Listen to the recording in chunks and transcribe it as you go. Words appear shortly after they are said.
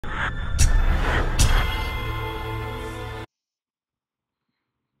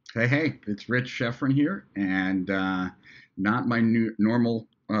Hey, hey, it's Rich Sheffrin here, and not my normal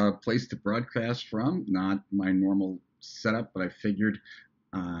place to broadcast from, not my normal setup, but I figured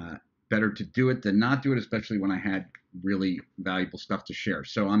uh, better to do it than not do it, especially when I had really valuable stuff to share.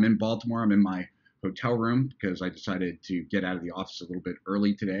 So I'm in Baltimore. I'm in my hotel room because I decided to get out of the office a little bit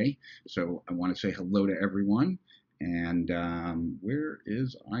early today. So I want to say hello to everyone. And where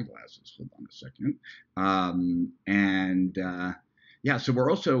is eyeglasses? Hold on a second. Yeah, so we're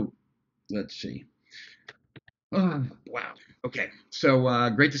also, let's see. Oh, wow. Okay.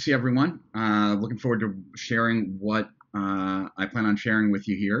 So great to see everyone. Looking forward to sharing what I plan on sharing with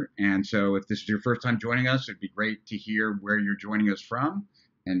you here. And so if this is your first time joining us, it'd be great to hear where you're joining us from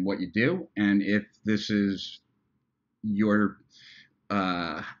and what you do. And if this is your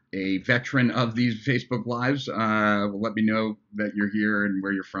uh, a veteran of these Facebook Lives, let me know that you're here and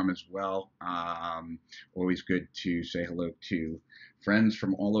where you're from as well. Always good to say hello to friends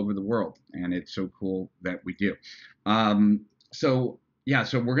from all over the world, and it's so cool that we do. So, yeah,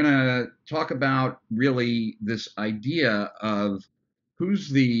 so we're going to talk about really this idea of who's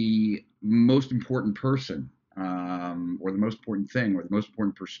the most important person, or the most important thing, or the most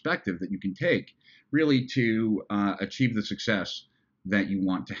important perspective that you can take really to achieve the success that you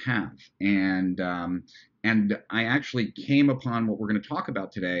want to have. And I actually came upon what we're going to talk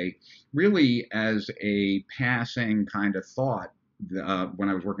about today really as a passing kind of thought when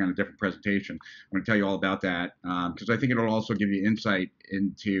I was working on a different presentation. I'm going to tell you all about that because I think it'll also give you insight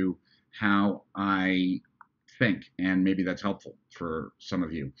into how I think, and maybe that's helpful for some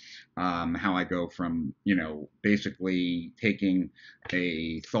of you. How I go from, basically taking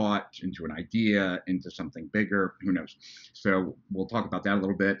a thought into an idea into something bigger. Who knows? So we'll talk about that a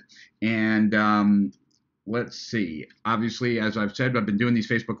little bit. And let's see. Obviously, as I've said, I've been doing these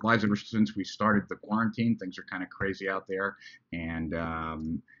Facebook Lives ever since we started the quarantine. Things are kind of crazy out there,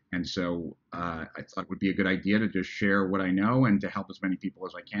 and so I thought it would be a good idea to just share what I know and to help as many people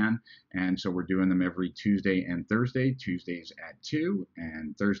as I can. And so we're doing them every Tuesday and Thursday. Tuesdays at 2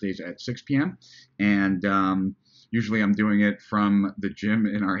 and Thursdays at 6 p.m. And usually I'm doing it from the gym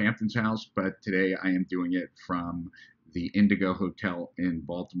in our Hamptons house, but today I am doing it from the Indigo Hotel in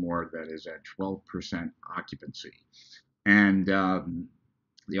Baltimore that is at 12% occupancy. And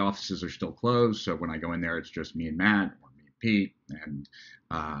the offices are still closed, so when I go in there, it's just me and Matt or me and Pete, and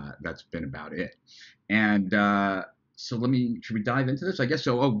that's been about it. And so should we dive into this? I guess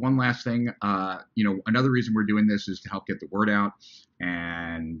so. Oh, one last thing. Another reason we're doing this is to help get the word out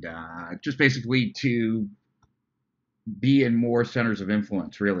and just basically to be in more centers of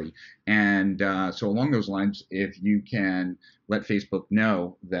influence, really. And so, along those lines, if you can let Facebook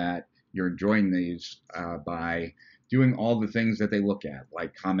know that you're enjoying these by doing all the things that they look at,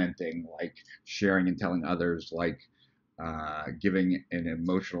 like commenting, like sharing and telling others, like giving an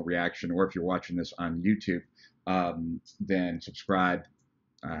emotional reaction, or if you're watching this on YouTube, then subscribe,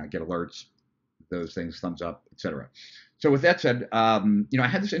 get alerts, those things, thumbs up, etc. So with that said, I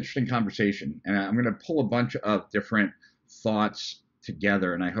had this interesting conversation, and I'm going to pull a bunch of different thoughts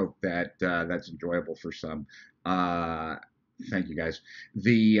together, and I hope that that's enjoyable for some. Uh, Thank you, guys.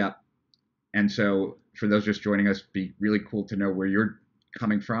 And so for those just joining us, be really cool to know where you're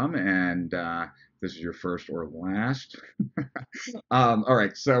coming from, and this is your first or last. All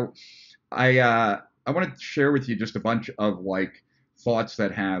right, so I want to share with you just a bunch of like thoughts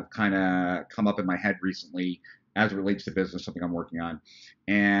that have kind of come up in my head recently as it relates to business, something I'm working on.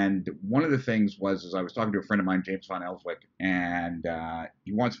 And one of the things was, as I was talking to a friend of mine, James Von Elswick, and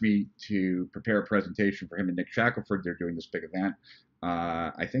he wants me to prepare a presentation for him and Nick Shackelford. They're doing this big event,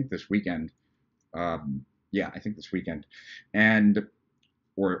 I think this weekend. Yeah, I think this weekend, and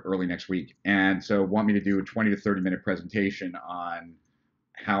or early next week. And so want me to do a 20 to 30-minute presentation on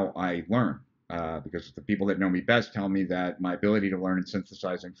how I learn. Because the people that know me best tell me that my ability to learn and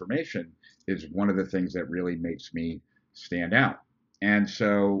synthesize information is one of the things that really makes me stand out. And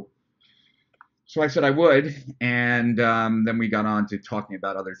so I said I would, and then we got on to talking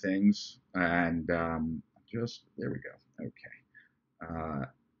about other things, and just there we go. Okay,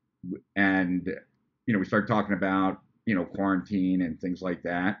 and we started talking about quarantine and things like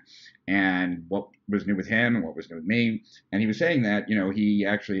that, and what was new with him and what was new with me. And he was saying that he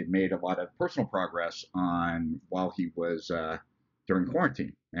actually had made a lot of personal progress on while he was during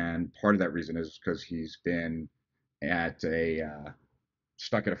quarantine, and part of that reason is because he's been at a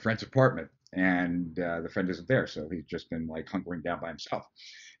stuck at a friend's apartment, and the friend isn't there, so he's just been like hunkering down by himself.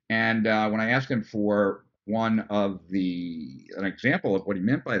 And when I asked him for an example of what he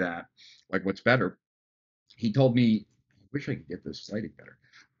meant by that, like what's better, he told me, I wish I could get this lighting better.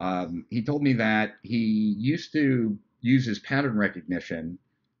 He told me that he used to use his pattern recognition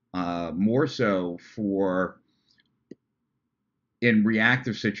more so for in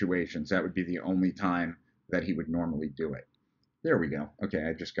reactive situations. That would be the only time that he would normally do it. There we go. Okay,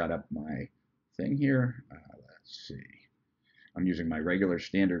 I just got up my thing here. Let's see. I'm using my regular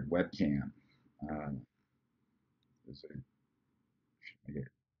standard webcam. Is it, should I get it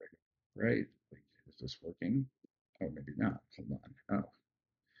right? Like, is this working? Oh, maybe not. Hold on. Oh,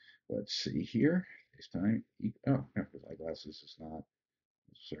 let's see here. This time. Oh, no, with eyeglasses is not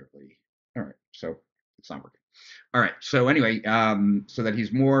necessarily. All right, so it's not working. All right, so anyway, so that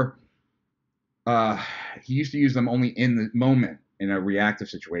he's more. He used to use them only in the moment in a reactive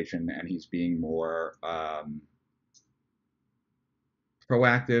situation, and he's being more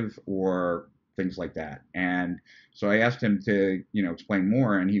proactive or things like that. And so I asked him to, explain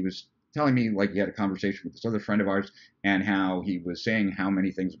more, and he was telling me like he had a conversation with this other friend of ours, and how he was saying how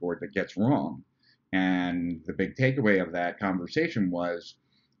many things aboard that gets wrong. And the big takeaway of that conversation was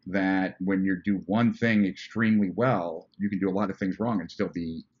that when you do one thing extremely well, you can do a lot of things wrong and still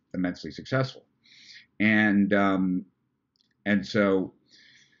be immensely successful. And so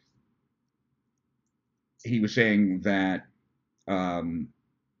he was saying that um,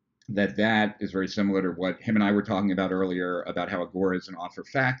 that is very similar to what him and I were talking about earlier about how Agora is an offer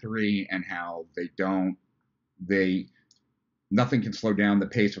factory and how they nothing can slow down the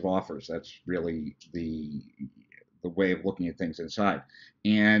pace of offers. That's really the way of looking at things inside,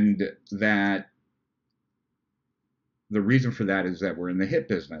 and that the reason for that is that we're in the hit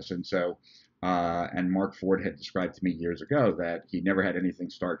business, and so. And Mark Ford had described to me years ago that he never had anything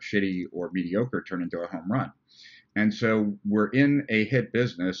start shitty or mediocre turn into a home run. And so we're in a hit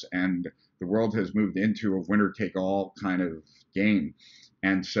business, and the world has moved into a winner take all kind of game.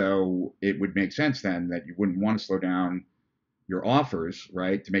 And so it would make sense then that you wouldn't want to slow down your offers,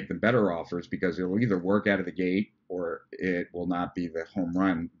 right, to make them better offers, because it'll either work out of the gate or it will not be the home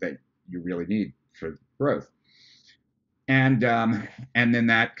run that you really need for growth. And then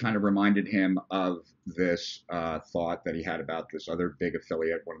that kind of reminded him of this thought that he had about this other big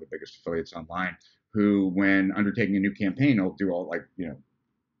affiliate, one of the biggest affiliates online, who, when undertaking a new campaign, will do all like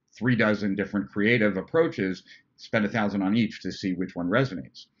 3 dozen different creative approaches, spend 1,000 on each to see which one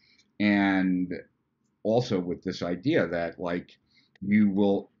resonates, and also with this idea that like you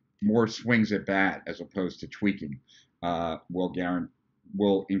will more swings at bat as opposed to tweaking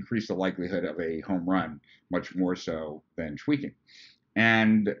will increase the likelihood of a home run much more so than tweaking.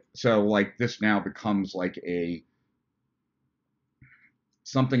 And so like this now becomes like a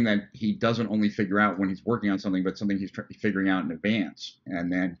something that he doesn't only figure out when he's working on something, but something he's figuring out in advance.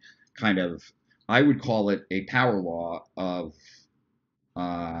 And then kind of, I would call it a power law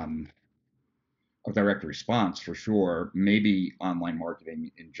um, of direct response for sure, maybe online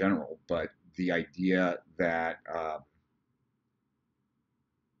marketing in general, but the idea that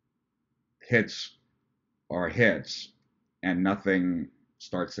hits are hits, and nothing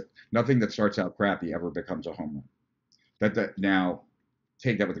that starts out crappy ever becomes a home run. That now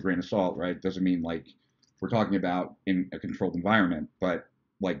take that with a grain of salt, right? Doesn't mean like we're talking about in a controlled environment, but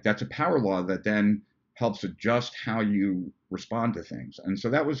like that's a power law that then helps adjust how you respond to things. And so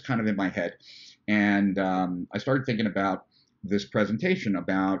that was kind of in my head. And I started thinking about this presentation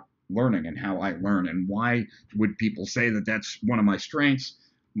about learning and how I learn and why would people say that that's one of my strengths,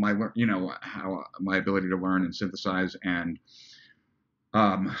 how my ability to learn and synthesize, and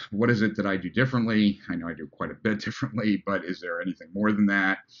what is it that I do differently? I know I do quite a bit differently, but is there anything more than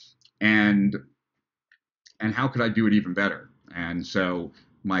that? And how could I do it even better? And so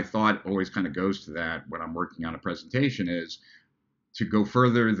my thought always kind of goes to that when I'm working on a presentation is to go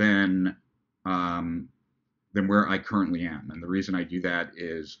further than where I currently am. And the reason I do that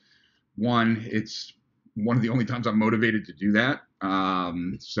is one, it's one of the only times I'm motivated to do that.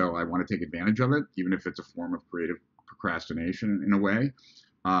 So I want to take advantage of it, even if it's a form of creative procrastination in a way.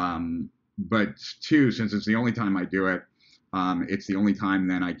 But two, since it's the only time I do it, it's the only time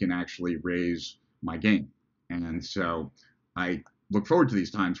then I can actually raise my game. And so I look forward to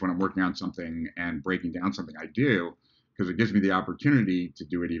these times when I'm working on something and breaking down something I do, because it gives me the opportunity to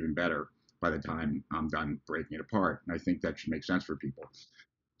do it even better by the time I'm done breaking it apart. And I think that should make sense for people.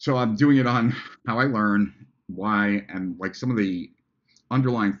 So I'm doing it on how I learn, why, and like some of the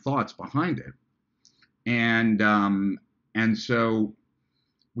underlying thoughts behind it. And so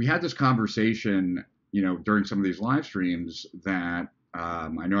we had this conversation, during some of these live streams that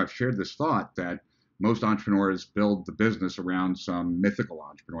I know I've shared this thought that most entrepreneurs build the business around some mythical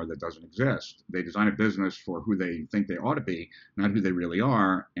entrepreneur that doesn't exist. They design a business for who they think they ought to be, not who they really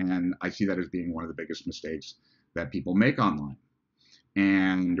are. And I see that as being one of the biggest mistakes that people make online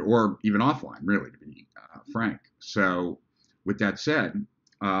or even offline, really, to be frank. So with that said,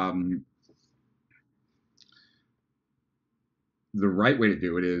 um, the right way to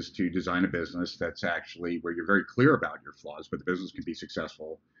do it is to design a business that's actually where you're very clear about your flaws, but the business can be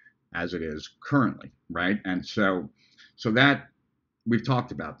successful as it is currently, right? And so that we've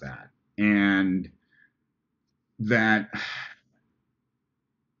talked about that, and that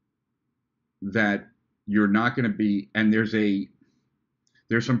that you're not going to be, and there's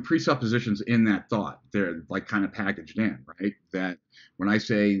some presuppositions in that thought. They're like kind of packaged in, right? That when I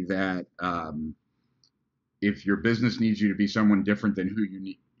say that if your business needs you to be someone different than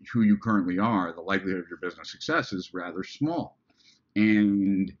who you currently are, the likelihood of your business success is rather small,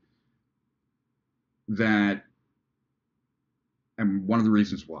 and that, and one of the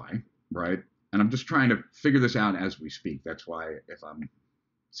reasons why, right? And I'm just trying to figure this out as we speak. That's why if I'm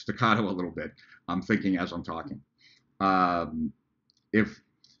staccato a little bit, I'm thinking as I'm talking. Um, if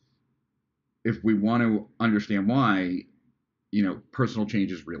if we want to understand why, personal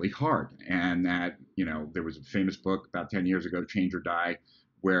change is really hard, and that, there was a famous book about 10 years ago, Change or Die,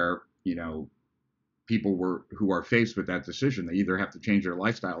 where, people who are faced with that decision, they either have to change their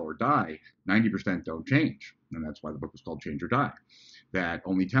lifestyle or die. 90% don't change, and that's why the book was called Change or Die. That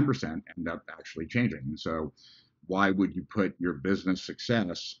only 10% end up actually changing. And so, why would you put your business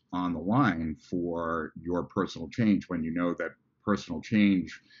success on the line for your personal change when you know that personal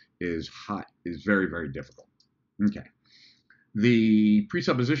change is very, very difficult? Okay. The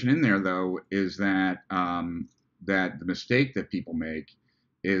presupposition in there, though, is that the mistake that people make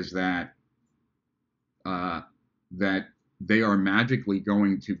is uh, that they are magically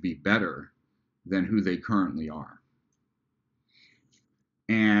going to be better than who they currently are,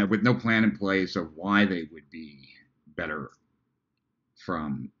 and with no plan in place of why they would be better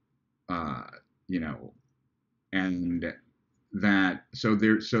from, uh, you know, and so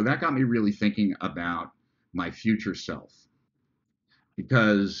that got me really thinking about my future self,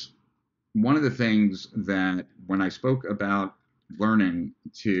 because one of the things that when I spoke about learning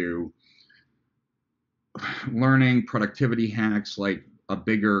to learning productivity hacks, like a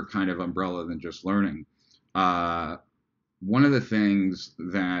bigger kind of umbrella than just learning, uh, one of the things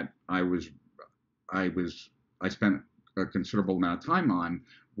that I was I spent a considerable amount of time on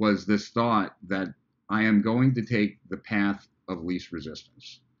was this thought that I am going to take the path of least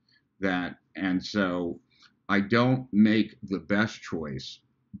resistance. And so I don't make the best choice,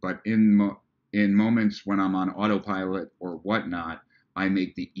 but in moments when I'm on autopilot or whatnot, I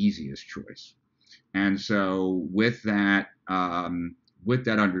make the easiest choice. And so with that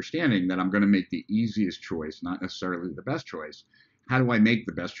understanding that I'm going to make the easiest choice, not necessarily the best choice, how do I make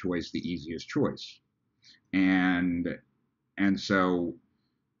the best choice the easiest choice? And and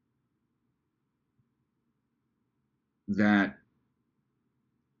that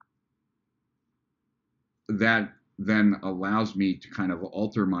that then allows me to kind of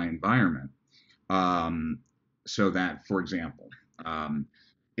alter my environment, um, so that, for example, um,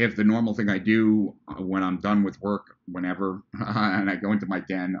 if the normal thing I do when I'm done with work, whenever, and I go into my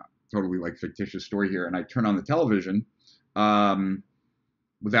den, totally like fictitious story here, and I turn on the television, um,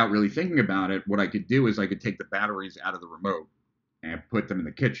 without really thinking about it, what I could do is I could take the batteries out of the remote and put them in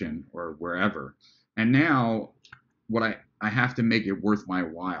the kitchen or wherever. And now what I have to make it worth my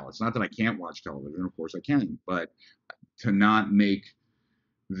while. It's not that I can't watch television, of course I can, but to not make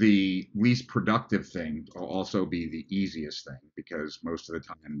the least productive thing will also be the easiest thing, because most of the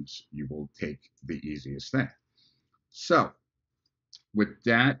times you will take the easiest thing. So, with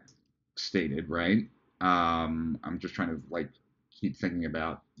that stated, right? I'm just trying to like keep thinking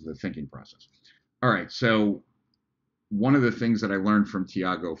about the thinking process. All right. So, one of the things that I learned from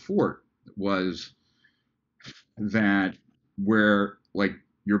Tiago Fort was that where like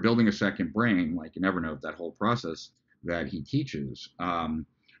you're building a second brain, like in Evernote, that whole process that he teaches,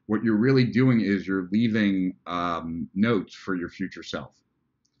 what you're really doing is you're leaving notes for your future self.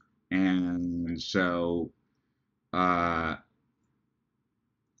 And uh,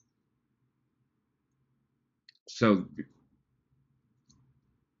 so,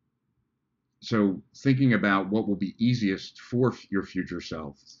 so thinking about what will be easiest for your future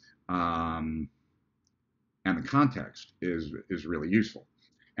self, um, and the context is really useful.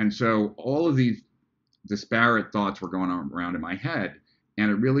 And so all of these disparate thoughts were going on around in my head,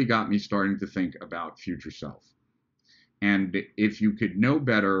 and it really got me starting to think about future self. And if you could know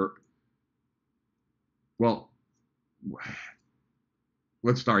better, well,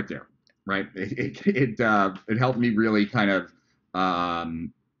 let's start there, right? It helped me really kind of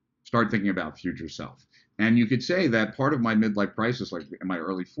start thinking about future self. And you could say that part of my midlife crisis, like in my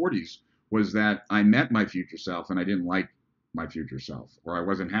early 40s, was that I met my future self and I didn't like my future self, or I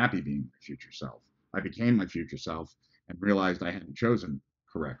wasn't happy being my future self. I became my future self and realized I hadn't chosen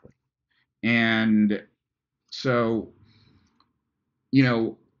correctly. And so, you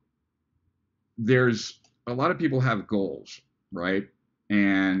know, there's a lot of people have goals, right?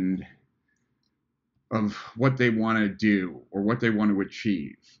 And of what they want to do or what they want to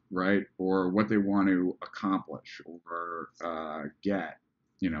achieve, right? Or what they want to accomplish or get,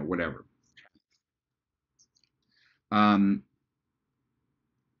 whatever. Um,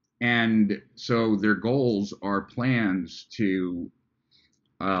 and so their goals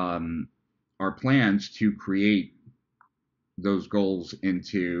um, are plans to create those goals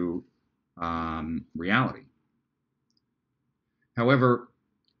into reality. However,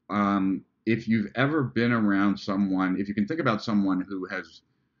 if you've ever been around someone, if you can think about someone who has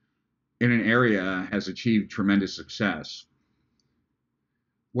in an area has achieved tremendous success,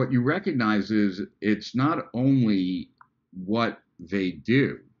 what you recognize is it's not only what they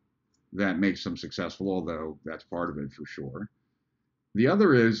do that makes them successful, although that's part of it for sure. The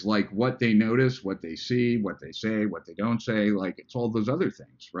other is like what they notice, what they see, what they say, what they don't say. Like it's all those other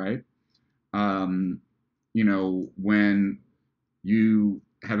things, right? Um, when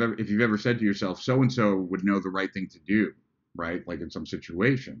if you've ever said to yourself, so and so would know the right thing to do, right? Like in some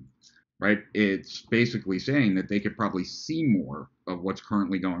situation, right? It's basically saying that they could probably see more of what's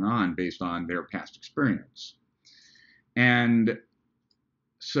currently going on based on their past experience. And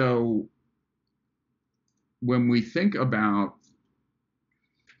so when we think about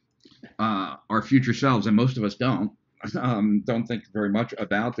our future selves, and most of us don't think very much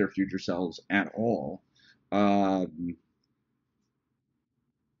about their future selves at all. Um,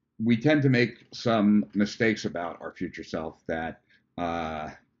 we tend to make some mistakes about our future self that uh,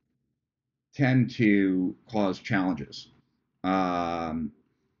 tend to cause challenges. Um,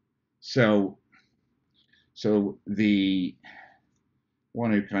 so, so the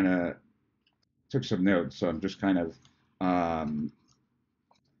one who kind of took some notes, so I'm just kind of um,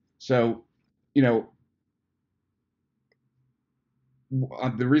 so you know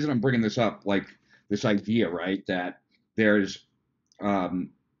the reason I'm bringing this up, like this idea, right, that there's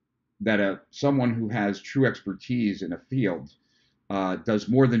um, that someone who has true expertise in a field does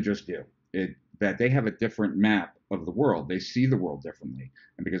more than just do it. That they have a different map of the world. They see the world differently,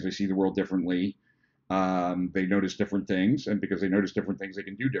 and because they see the world differently, they notice different things, and because they notice different things, they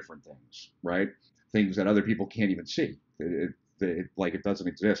can do different things, right? Things that other people can't even see. Like it doesn't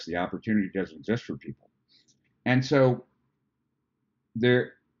exist. The opportunity doesn't exist for people, and so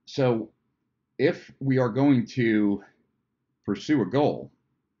there. So if we are going to pursue a goal,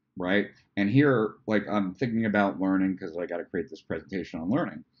 right? And here, like I'm thinking about learning because I got to create this presentation on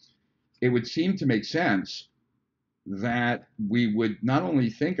learning. It would seem to make sense that we would not only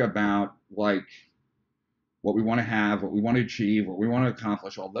think about like what we want to have, what we want to achieve, what we want to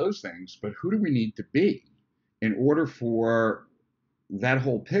accomplish, all those things, but who do we need to be in order for that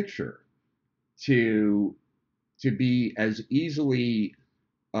whole picture to be as easily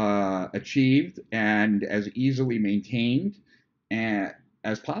achieved and as easily maintained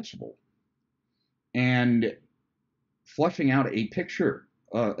as possible, and flushing out a picture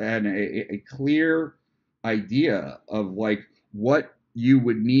and a clear idea of like what you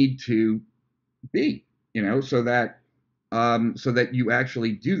would need to be, so that you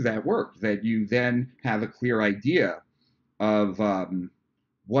actually do that work, that you then have a clear idea of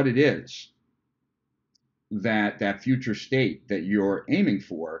what it is that future state that you're aiming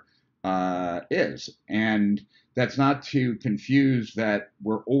for is. And that's not to confuse that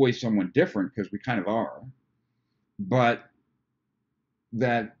we're always someone different, because we kind of are, but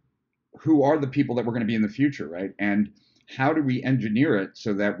that who are the people that we're going to be in the future, right? And how do we engineer it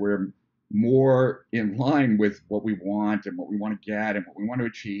so that we're more in line with what we want and what we want to get and what we want to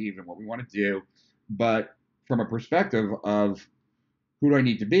achieve and what we want to do, but from a perspective of who do I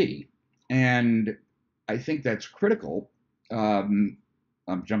need to be? And I think that's critical. I'm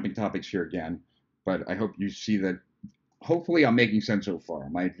jumping topics here again, but I hope you see that. Hopefully, I'm making sense so far.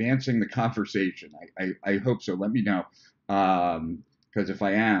 Am I advancing the conversation? I hope so. Let me know. Because if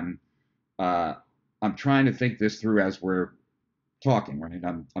I am, uh, I'm trying to think this through as we're talking, right?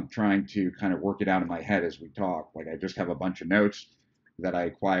 I'm trying to kind of work it out in my head as we talk. Like I just have a bunch of notes that I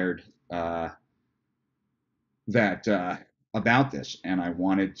acquired that about this, and I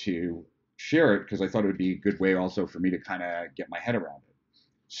wanted to share it because I thought it would be a good way also for me to kind of get my head around it.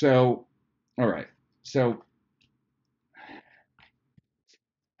 So, all right. So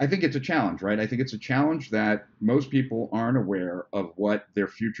I think it's a challenge, right? I think it's a challenge that most people aren't aware of what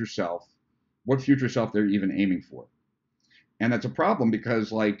future self they're even aiming for. And that's a problem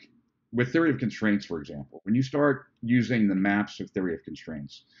because, like, with theory of constraints, for example, when you start using the maps of theory of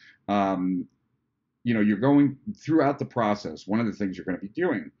constraints, um, you're going throughout the process. One of the things you're going to be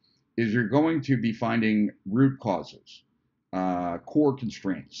doing is you're going to be finding root causes, core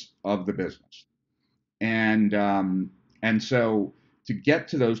constraints of the business, and so to get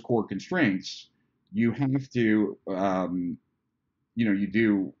to those core constraints, you have to you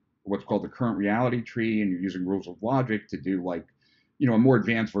do what's called the current reality tree, and you're using rules of logic to do like a more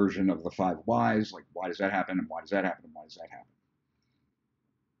advanced version of the five whys, like why does that happen, and why does that happen, and why does that happen.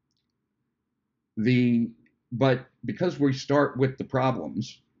 But because we start with the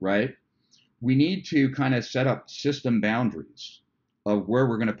problems, right? We need to kind of set up system boundaries of where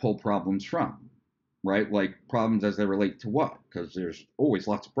we're going to pull problems from, right? Like problems as they relate to what? Because there's always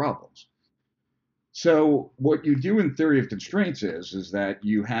lots of problems. So what you do in theory of constraints is that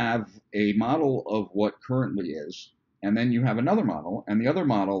you have a model of what currently is, and then you have another model, and the other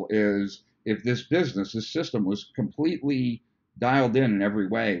model is if this business, this system was completely dialed in every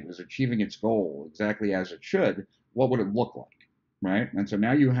way, was achieving its goal exactly as it should, what would it look like, right? And so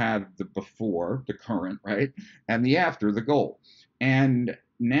now you have the before, the current, right, and the after, the goal. And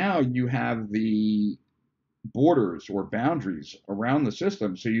now you have the borders or boundaries around the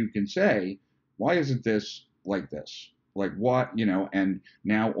system so you can say, why isn't this like this? Like what, and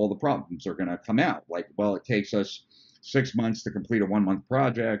now all the problems are going to come out. Like, well, it takes us 6 months to complete a 1 month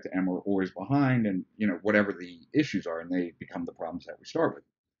project and we're always behind, and, whatever the issues are, and they become the problems that we start with.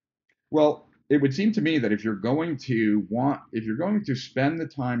 Well, it would seem to me that if you're going to spend the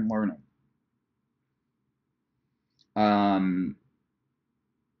time learning, um,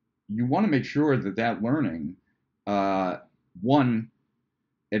 you want to make sure that that learning, uh, one,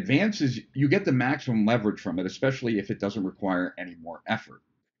 advances, you get the maximum leverage from it, especially if it doesn't require any more effort,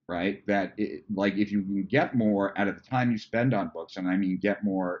 right? Like if you can get more out of the time you spend on books, and I mean get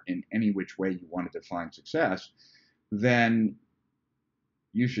more in any which way you want to define success, then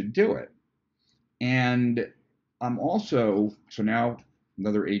you should do it. And I'm also, so now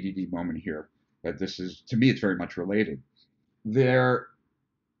another ADD moment here, but this is, to me, it's very much related. There,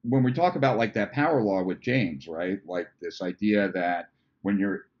 when we talk about like that power law with James, right? Like this idea that when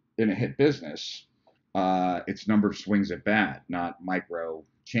you're in a hit business, it's number of swings at bat, not micro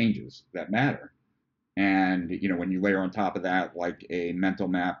changes that matter. And when you layer on top of that like a mental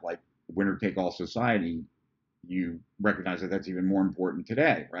map, like winner take all society, you recognize that that's even more important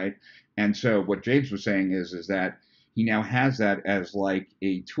today, right? And so what James was saying is that he now has that as like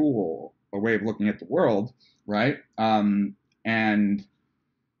a tool, a way of looking at the world, right? And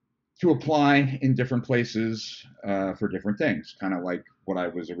to apply in different places for different things, kind of like what I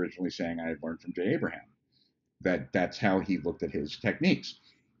was originally saying I had learned from Jay Abraham. That's how he looked at his techniques.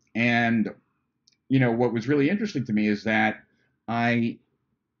 And what was really interesting to me is that I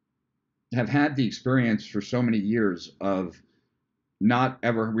have had the experience for so many years of not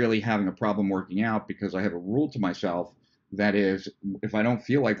ever really having a problem working out, because I have a rule to myself that is, if I don't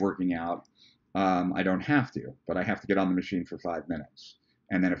feel like working out, I don't have to, but I have to get on the machine for 5 minutes.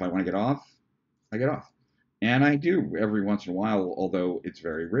 And then if I want to get off, I get off. And I do every once in a while, although it's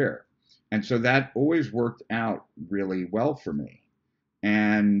very rare. And so that always worked out really well for me.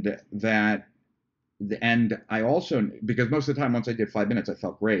 And I also, because most of the time, once I did 5 minutes, I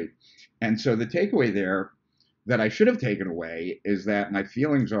felt great. And so the takeaway there that I should have taken away is that my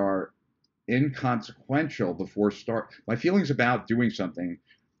feelings are inconsequential before start. My feelings about doing something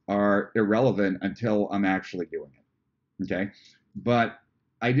are irrelevant until I'm actually doing it. Okay. But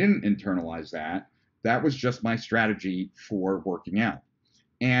I didn't internalize that. That was just my strategy for working out.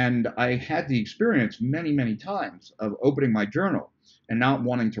 And I had the experience many, many times of opening my journal and not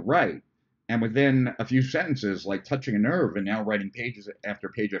wanting to write. And within a few sentences, like touching a nerve, and now writing pages after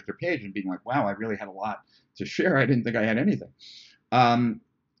page after page and being like, wow, I really had a lot to share. I didn't think I had anything. Um,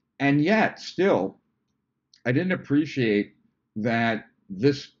 and yet, still, I didn't appreciate that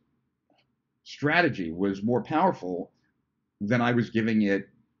this strategy was more powerful than I was giving it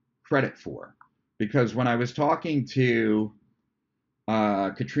credit for. Because when I was talking to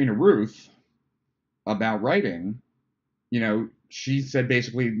Katrina Ruth about writing, she said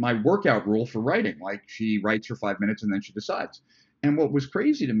basically my workout rule for writing, like she writes for 5 minutes and then she decides. And what was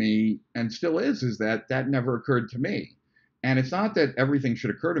crazy to me, and still is that that never occurred to me. And it's not that everything should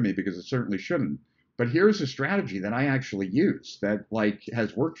occur to me, because it certainly shouldn't. But here's a strategy that I actually use that like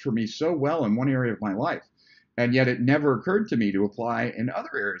has worked for me so well in one area of my life. And yet it never occurred to me to apply in other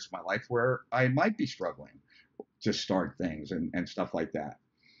areas of my life where I might be struggling to start things and stuff like that.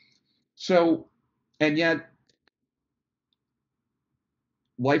 So, and yet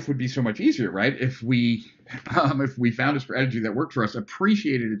life would be so much easier, right? If we found a strategy that worked for us,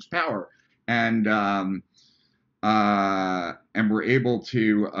 appreciated its power, and were able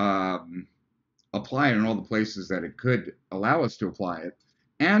to apply it in all the places that it could allow us to apply it.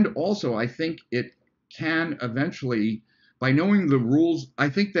 And also, I think it can eventually, by knowing the rules, I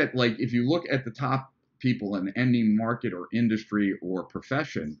think that like if you look at the top people in any market or industry or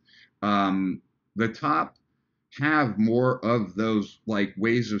profession, the top have more of those like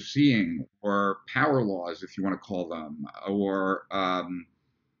ways of seeing or power laws, if you want to call them, or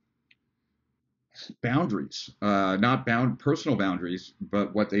boundaries, not personal boundaries,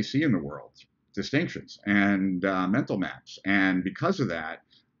 but what they see in the world, distinctions and mental maps. And because of that,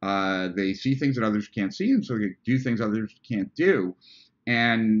 they see things that others can't see, and so they do things others can't do.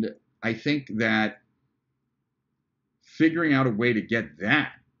 And I think that figuring out a way to get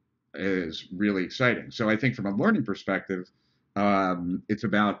that is really exciting. So I think from a learning perspective, it's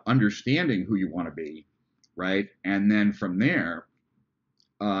about understanding who you want to be, right? And then from there,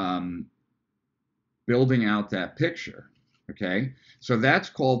 um, building out that picture. Okay, so that's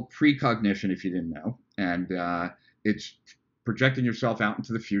called precognition, if you didn't know, and it's projecting yourself out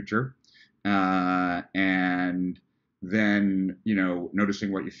into the future, and then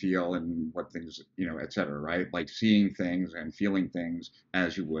noticing what you feel and what things et cetera, right? Like seeing things and feeling things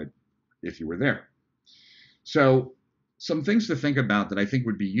as you would if you were there. So some things to think about that I think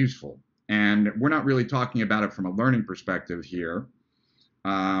would be useful, and we're not really talking about it from a learning perspective here.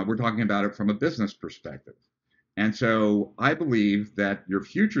 We're talking about it from a business perspective. And so I believe that your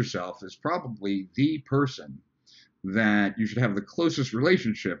future self is probably the person that you should have the closest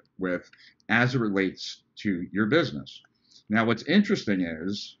relationship with as it relates to your business. Now, what's interesting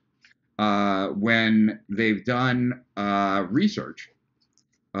is when they've done research,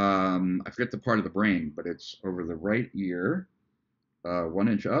 I forget the part of the brain, but it's over the right ear, 1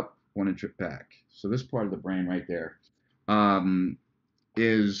 inch up, 1 inch back. So this part of the brain right there um,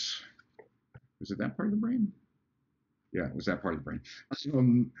 is it that part of the brain? Yeah, it was that part of the brain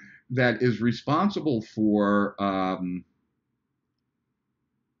um, that is responsible for.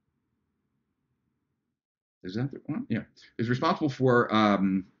 Is that the one? Yeah, is responsible for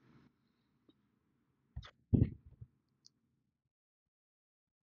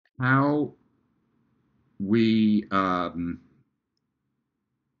how we how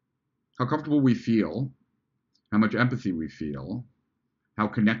comfortable we feel, how much empathy we feel, how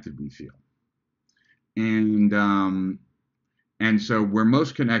connected we feel, and so we're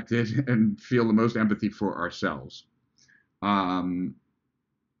most connected and feel the most empathy for ourselves. Um,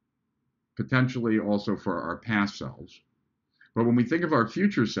 Potentially also for our past selves. But when we think of our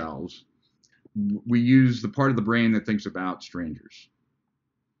future selves, we use the part of the brain that thinks about strangers.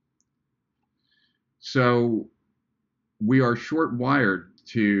 So we are short wired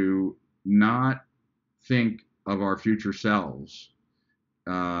to not think of our future selves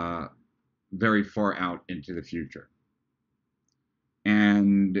uh, very far out into the future.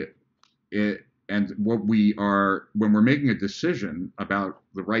 And what we are when we're making a decision about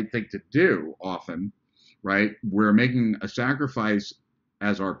the right thing to do, often, right, we're making a sacrifice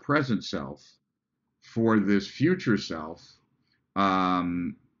as our present self for this future self.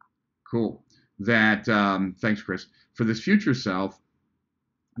 Um, cool. That thanks, Chris, for this future self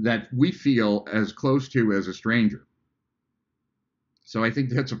that we feel as close to as a stranger. So I think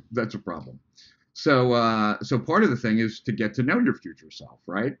that's a problem. So part of the thing is to get to know your future self,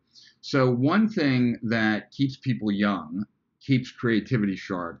 right? So one thing that keeps people young, keeps creativity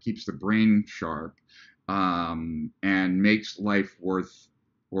sharp, keeps the brain sharp, and makes life worth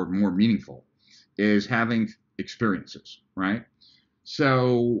or more meaningful is having experiences, right?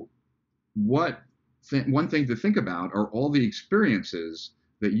 So what one thing to think about are all the experiences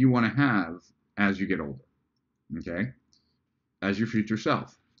that you want to have as you get older, okay? As your future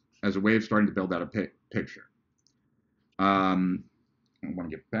self, as a way of starting to build out a picture. Um, I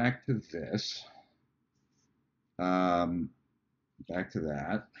want to get back to this. Um, Back to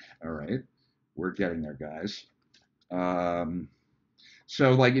that. All right. We're getting there, guys. Um,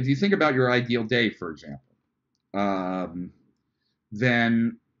 so, like, if you think about your ideal day, for example, um,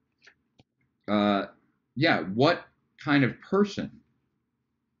 then, uh, yeah, what kind of person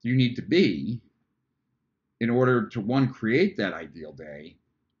do you need to be in order to, one, create that ideal day,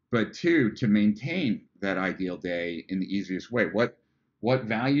 but two, to maintain that ideal day in the easiest way? What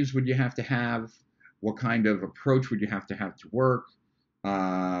values would you have to have? What kind of approach would you have to work?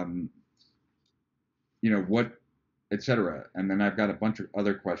 Um, what, etc. And then I've got a bunch of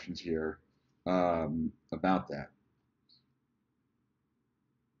other questions here about that.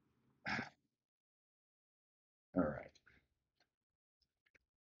 All right.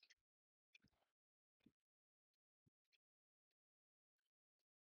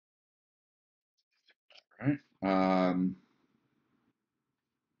 All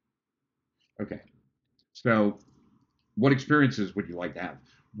right. Okay. So, what experiences would you like to have?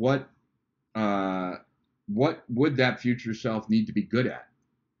 What uh, what would that future self need to be good at?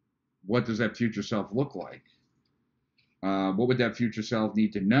 What does that future self look like? What would that future self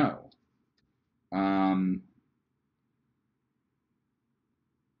need to know? Um,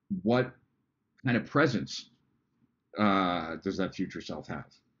 what kind of presence does that future self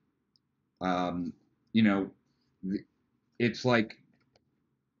have? Um, you know, it's like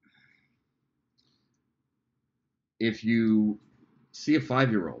if you see a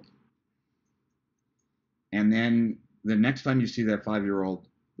 5 year old and then the next time you see that 5 year old,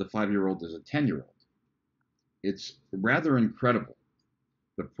 the 5 year old is a 10 year old. It's rather incredible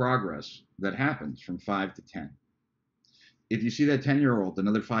the progress that happens from 5 to 10. If you see that 10 year old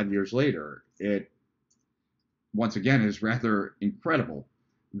another 5 years later, it once again is rather incredible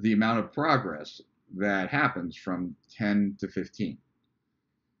the amount of progress that happens from 10 to 15.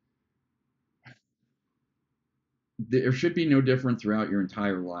 There should be no different throughout your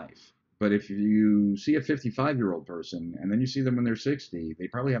entire life. But if you see a 55-year-old person and then you see them when they're 60, they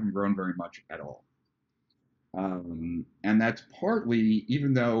probably haven't grown very much at all. And that's partly,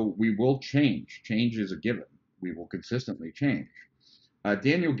 even though we will change is a given, we will consistently change.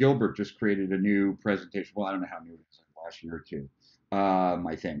 Daniel Gilbert just created a new presentation. Well, I don't know how new it is, like last year or two,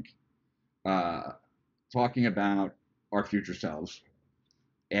 I think, uh, talking about our future selves.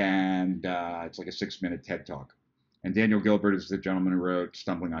 And it's like a 6 minute TED talk. And Daniel Gilbert is the gentleman who wrote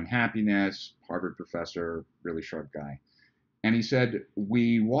Stumbling on Happiness, Harvard professor, really sharp guy. And he said,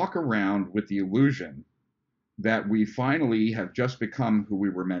 we walk around with the illusion that we finally have just become who we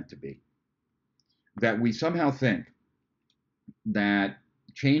were meant to be. That we somehow think that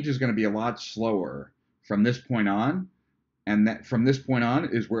change is going to be a lot slower from this point on, and that from this point on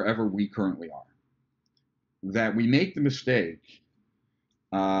is wherever we currently are. That we make the mistake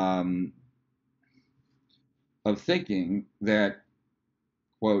um, of thinking that,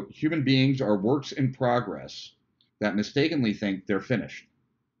 quote, human beings are works in progress that mistakenly think they're finished.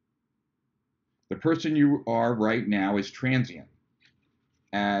 The person you are right now is transient,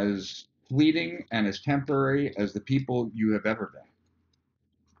 as fleeting and as temporary as the people you have ever been.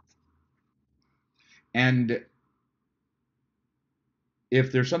 And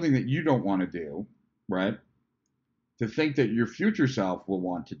if there's something that you don't want to do, right, to think that your future self will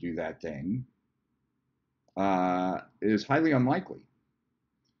want to do that thing is highly unlikely.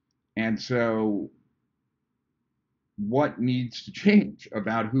 And so, what needs to change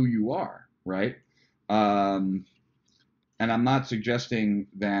about who you are, right? Um, and I'm not suggesting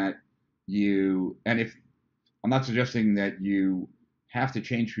that and if I'm not suggesting that you have to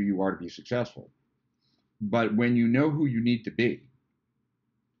change who you are to be successful, but when you know who you need to be,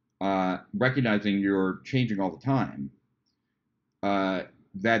 recognizing you're changing all the time, uh,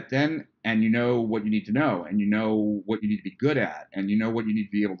 that then, and you know what you need to know, and you know what you need to be good at, and you know what you need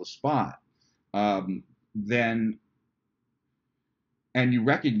to be able to spot, um, then, and you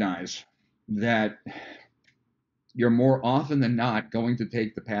recognize that you're more often than not going to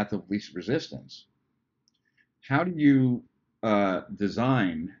take the path of least resistance. How do you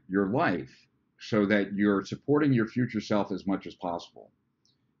design your life so that you're supporting your future self as much as possible?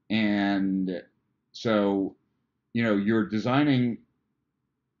 And so, you're designing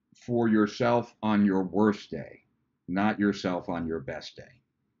for yourself on your worst day, not yourself on your best day.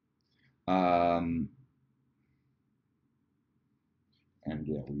 Um, and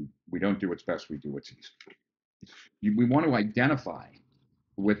yeah, we don't do what's best, we do what's easy. We want to identify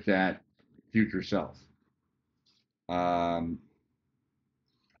with that future self. Um,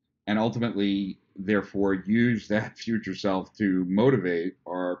 and ultimately, therefore, use that future self to motivate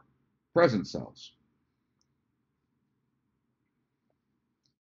our present selves.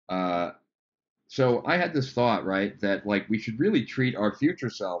 Uh, so I had this thought, right, that like we should really treat our future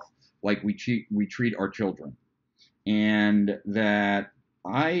self like we treat our children, and that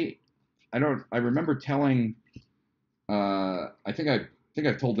I I remember telling I think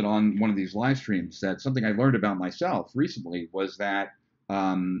I've told it on one of these live streams that something I learned about myself recently was that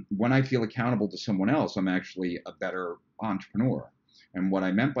when I feel accountable to someone else, I'm actually a better entrepreneur. And what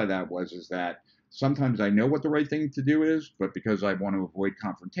I meant by that was is that sometimes I know what the right thing to do is, but because I want to avoid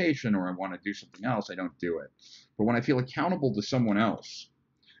confrontation or I want to do something else, I don't do it. But when I feel accountable to someone else,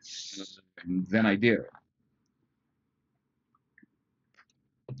 then I do.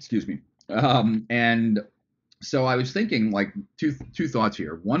 Excuse me. And so I was thinking like two thoughts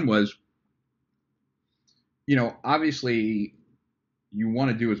here. One was, obviously you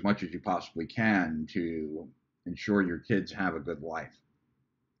want to do as much as you possibly can to ensure your kids have a good life.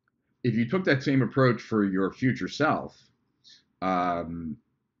 If you took that same approach for your future self, um,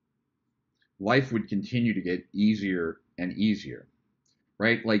 life would continue to get easier and easier,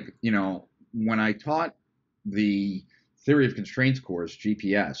 right? Like, when I taught the theory of constraints course,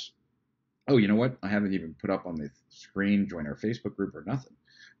 GPS, oh, you know what? I haven't even put up on the screen, join our Facebook group or nothing.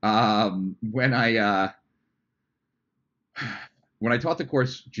 When I taught the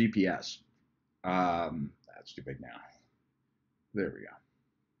course GPS, that's too big now. There we go.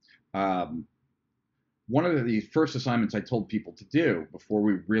 One of the first assignments I told people to do before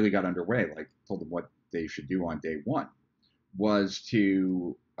we really got underway, like told them what they should do on day one, was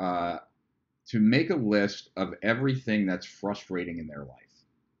to make a list of everything that's frustrating in their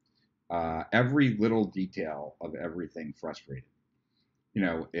life. Every little detail of everything frustrating.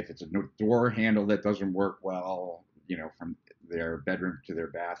 If it's a door handle that doesn't work well, from their bedroom to their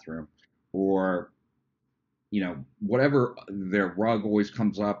bathroom, or, whatever, their rug always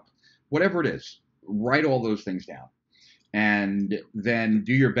comes up, whatever it is, write all those things down and then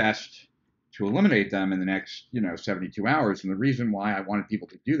do your best to eliminate them in the next, 72 hours. And the reason why I wanted people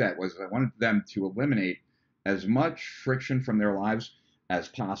to do that was I wanted them to eliminate as much friction from their lives as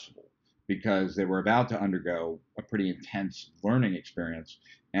possible, because they were about to undergo a pretty intense learning experience,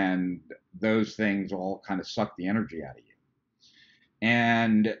 and those things all kind of suck the energy out of you.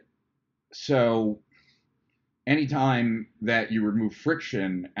 And so anytime that you remove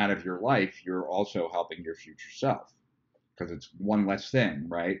friction out of your life, you're also helping your future self, because it's one less thing,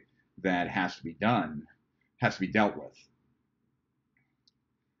 right, that has to be done, has to be dealt with.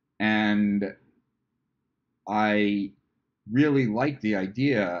 And I really like the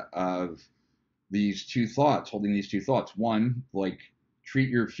idea of these two thoughts, holding these two thoughts. One, like, treat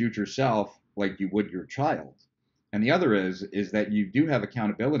your future self like you would your child. And the other is that you do have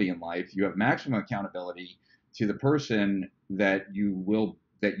accountability in life. You have maximum accountability to the person that you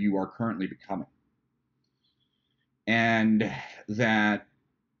are currently becoming. And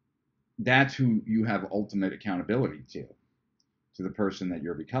that's who you have ultimate accountability to the person that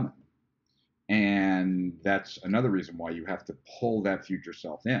you're becoming. And that's another reason why you have to pull that future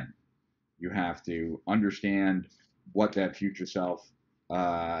self in. You have to understand what that future self,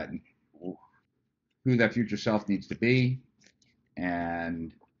 who that future self needs to be,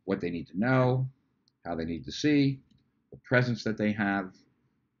 and what they need to know, how they need to see, the presence that they have,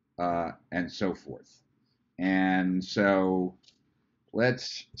 and so forth. And so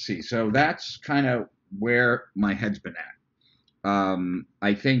let's see. So that's kind of where my head's been at.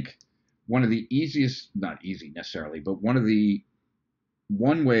 I think one of the easiest, not easy necessarily, but one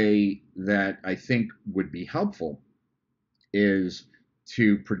way that I think would be helpful is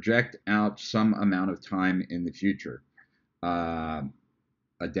to project out some amount of time in the future, a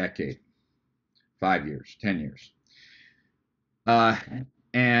decade, 5 years, 10 years.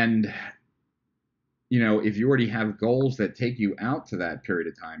 And, if you already have goals that take you out to that period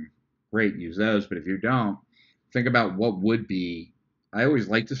of time, great, use those. But if you don't, think about what would be. I always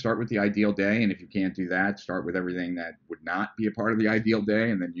like to start with the ideal day. And if you can't do that, start with everything that would not be a part of the ideal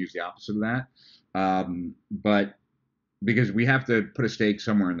day and then use the opposite of that. But because we have to put a stake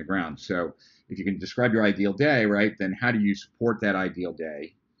somewhere in the ground. So if you can describe your ideal day, right, then how do you support that ideal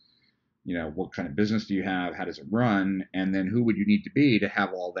day? What kind of business do you have? How does it run? And then who would you need to be to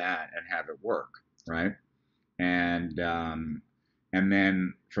have all that and have it work, right? And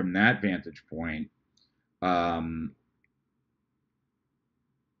then from that vantage point, how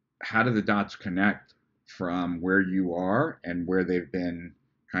do the dots connect from where you are and where they've been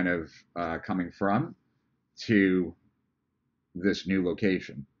kind of coming from to this new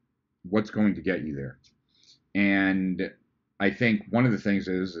location? What's going to get you there? And I think one of the things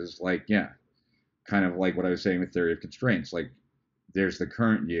is like, yeah, kind of like what I was saying with theory of constraints. Like, there's the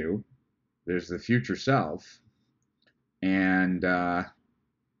current you, there's the future self, and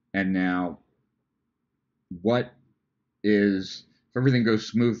now what is, if everything goes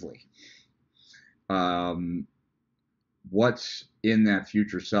smoothly, what's in that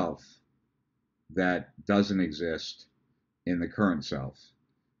future self that doesn't exist in the current self,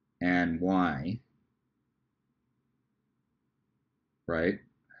 and why, right?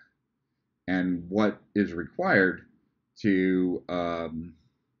 And what is required to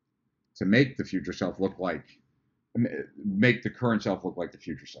make the future self make the current self look like the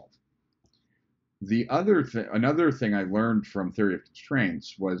future self. Another thing I learned from theory of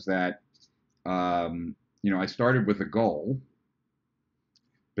constraints was that, I started with a goal,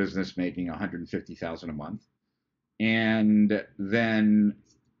 business making $150,000 a month, and then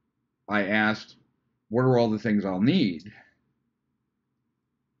I asked, what are all the things I'll need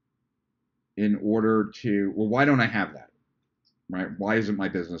in order to, well, why don't I have that, right? Why isn't my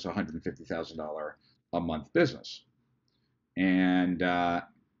business $150,000 a month business? And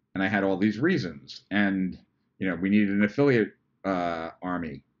And I had all these reasons, and we needed an affiliate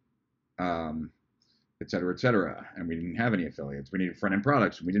army, um, et cetera, and we didn't have any affiliates. We needed front end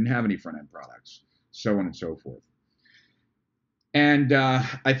products, and we didn't have any front end products, so on and so forth. And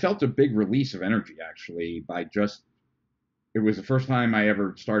I felt a big release of energy actually by just. It was the first time I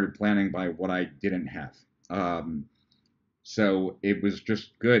ever started planning by what I didn't have. Um, So it was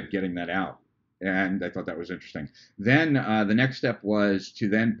just good getting that out. And I thought that was interesting. Then the next step was to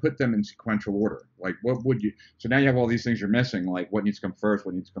then put them in sequential order. Like, what would you? So now you have all these things you're missing. Like, what needs to come first?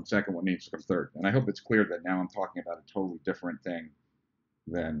 What needs to come second? What needs to come third? And I hope it's clear that now I'm talking about a totally different thing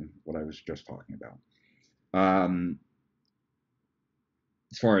than what I was just talking about.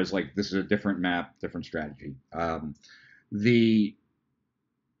 As far as like, this is a different map, different strategy. The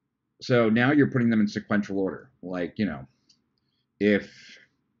So now you're putting them in sequential order. Like, if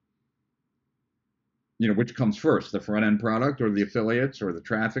which comes first, the front end product or the affiliates or the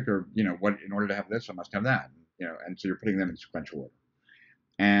traffic, or what, in order to have this I must have that, and so you're putting them in sequential order.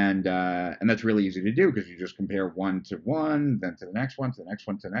 And that's really easy to do because you just compare one to one, then to the next one, to the next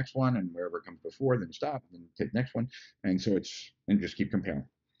one, to the next one, and wherever it comes before, then you stop, and then you take the next one, and so and just keep comparing.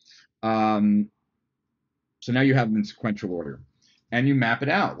 So now you have them in sequential order, and you map it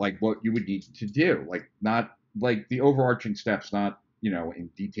out like what you would need to do, like not like the overarching steps, not in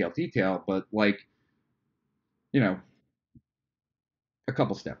detail, but like you know a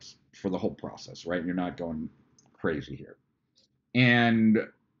couple steps for the whole process, right? You're not going crazy here. And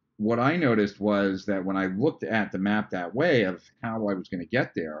what I noticed was that when I looked at the map that way of how I was going to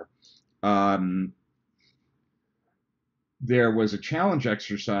get there, um, there was a challenge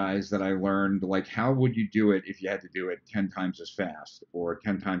exercise that I learned, like how would you do it if you had to do it 10 times as fast or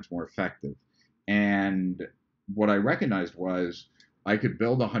 10 times more effective? And what I recognized was I could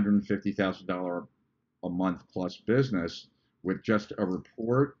build a $150,000 a month plus business with just a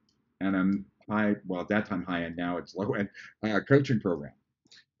report and a at that time high end, now it's low end coaching program.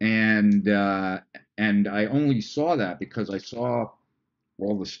 And I only saw that because I saw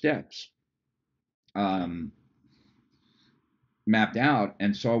all the steps um, mapped out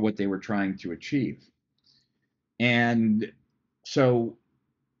and saw what they were trying to achieve. And so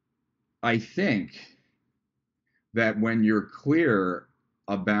I think that when you're clear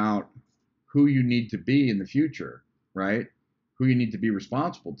about who you need to be in the future, right? Who you need to be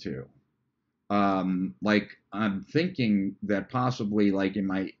responsible to. Like I'm thinking that possibly like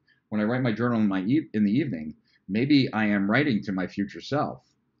when I write my journal in the evening, maybe I am writing to my future self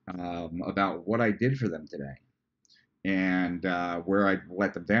about what I did for them today and where I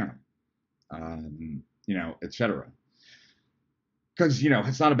let them down, etc. Because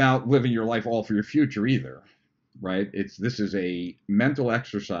it's not about living your life all for your future either, right? This is a mental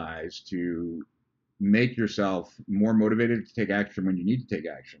exercise to make yourself more motivated to take action when you need to take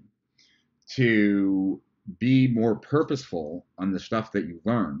action, to be more purposeful on the stuff that you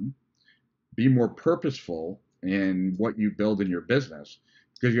learn, be more purposeful in what you build in your business,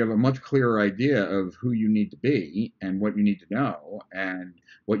 because you have a much clearer idea of who you need to be and what you need to know and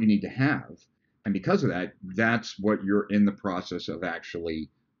what you need to have. And because of that, that's what you're in the process of actually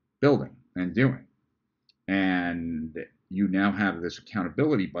building and doing. And you now have this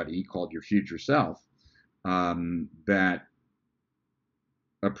accountability buddy called your future self that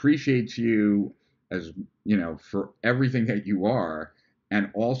appreciates you as for everything that you are, and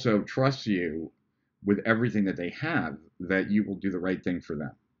also trusts you with everything that they have, that you will do the right thing for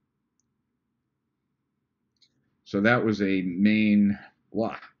them. So that was a main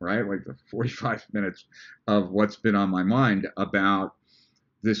blah, right? Like the 45 minutes of what's been on my mind about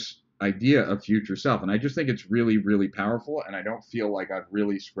this idea of future self. And I just think it's really, really powerful. And I don't feel like I've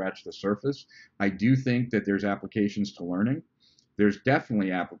really scratched the surface. I do think that there's applications to learning. There's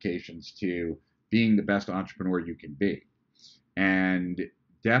definitely applications to being the best entrepreneur you can be. And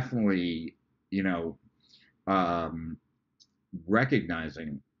definitely, um,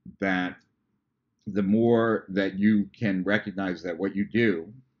 recognizing that the more that you can recognize that what you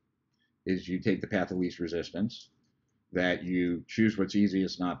do is you take the path of least resistance, that you choose what's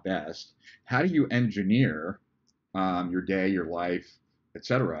easiest, not best. How do you engineer your day, your life,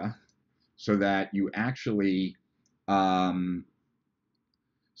 etc., so that you actually um,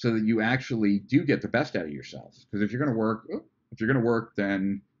 do get the best out of yourself? Because if you're going to work,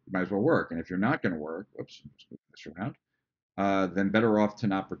 then you might as well work. And if you're not going to work, this around, then better off to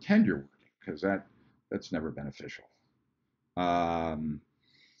not pretend you're working, because that's never beneficial. Um,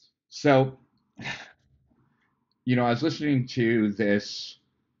 so, I was listening to this.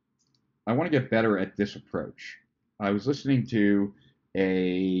 I want to get better at this approach. I was listening to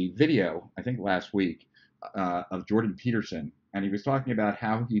a video, I think last week, of Jordan Peterson, and he was talking about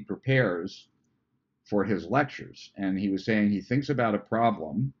how he prepares for his lectures. And he was saying he thinks about a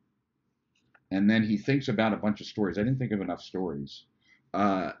problem, and then he thinks about a bunch of stories. I didn't think of enough stories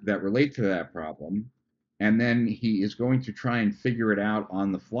that relate to that problem. And then he is going to try and figure it out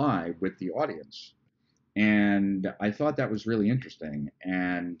on the fly with the audience. And I thought that was really interesting.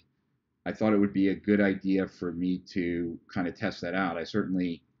 And I thought it would be a good idea for me to kind of test that out. I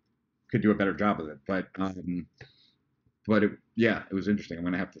certainly could do a better job of it, but yeah, it was interesting. I'm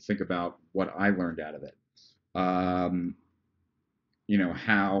going to have to think about what I learned out of it. Um,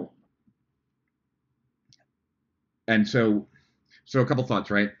 how, and so a couple thoughts,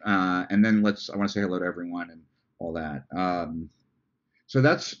 right? And then I want to say hello to everyone and all that. So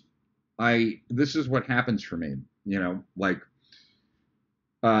this is what happens for me, like,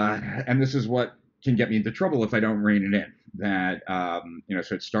 and this is what can get me into trouble if I don't rein it in.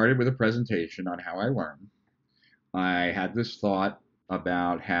 So it started with a presentation on how I learn. I had this thought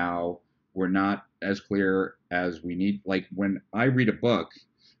about how we're not as clear as we need. Like when I read a book,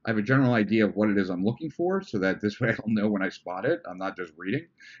 I have a general idea of what it is I'm looking for, so that this way I'll know when I spot it. I'm not just reading,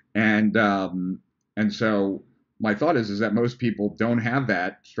 and so my thought is that most people don't have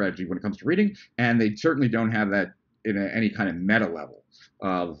that strategy when it comes to reading, and they certainly don't have that in any kind of meta level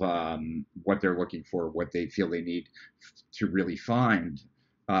of what they're looking for, what they feel they need to really find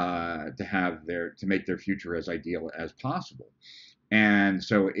to make their future as ideal as possible. And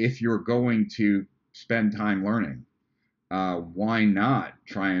so, if you're going to spend time learning, why not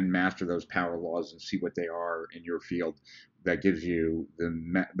try and master those power laws and see what they are in your field that gives you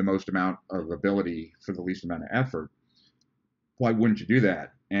the most amount of ability for the least amount of effort? Why wouldn't you do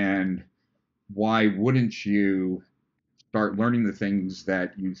that? And why wouldn't you start learning the things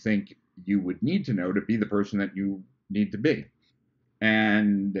that you think you would need to know to be the person that you need to be?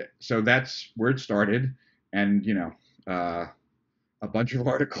 And so that's where it started. And, a bunch of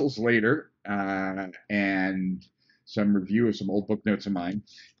articles later, and some review of some old book notes of mine.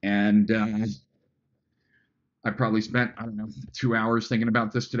 And I probably spent, I don't know, 2 hours thinking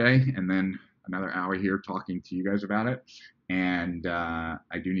about this today, and then another hour here talking to you guys about it. And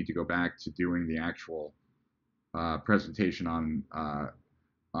I do need to go back to doing the actual presentation on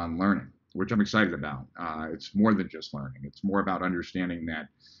learning, which I'm excited about. It's more than just learning. It's more about understanding that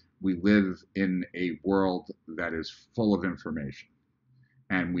we live in a world that is full of information,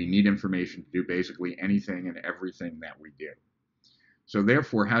 and we need information to do basically anything and everything that we do. So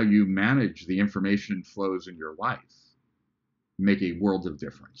therefore, how you manage the information flows in your life make a world of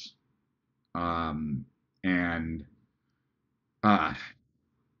difference. And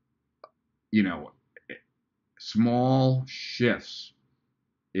you know, small shifts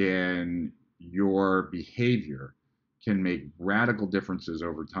in your behavior can make radical differences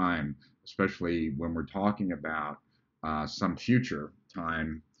over time, especially when we're talking about some future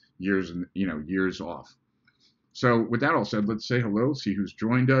time, years off. So with that all said, let's say hello, see who's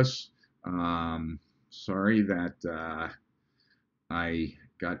joined us. Sorry that I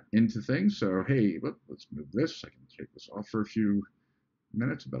got into things. So hey, let's move this. I can take this off for a few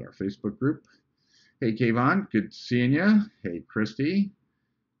minutes about our Facebook group. Hey, Kayvon, good seeing you. Hey, Christy,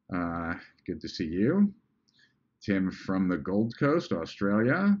 good to see you. Tim from the Gold Coast,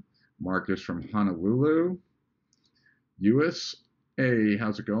 Australia. Marcus from Honolulu. US, hey,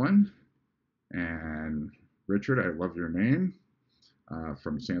 how's it going? And Richard, I love your name,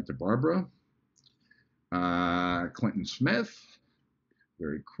 from Santa Barbara. Clinton Smith,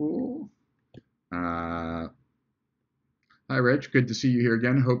 very cool. Hi, Rich. Good to see you here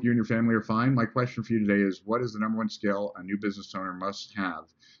again. Hope you and your family are fine. My question for you today is, what is the number one skill a new business owner must have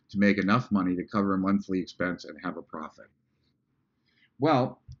to make enough money to cover a monthly expense and have a profit?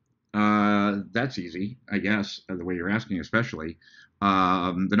 Well, that's easy, I guess, the way you're asking, especially.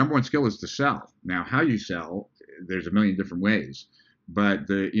 The number one skill is to sell. Now, how you sell, there's a million different ways, but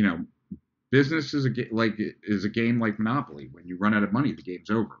business is a game like Monopoly. When you run out of money, the game's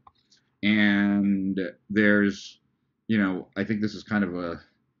over. And there's, I think this is kind of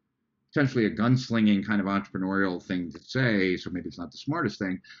potentially a gunslinging kind of entrepreneurial thing to say, so maybe it's not the smartest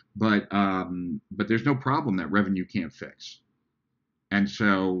thing, but there's no problem that revenue can't fix. And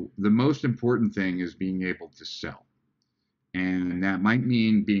so the most important thing is being able to sell. And that might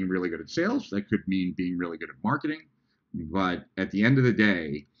mean being really good at sales. That could mean being really good at marketing. But at the end of the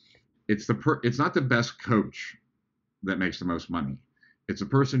day, it's not the best coach that makes the most money. It's the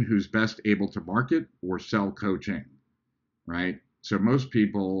person who's best able to market or sell coaching, right? So most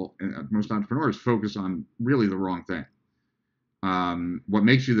people, most entrepreneurs focus on really the wrong thing. What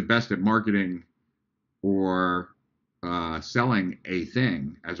makes you the best at marketing or selling a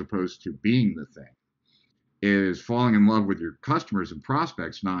thing as opposed to being the thing is falling in love with your customers and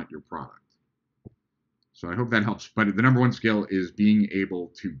prospects, not your product. So I hope that helps. But the number one skill is being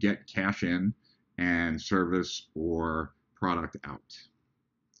able to get cash in and service or product out.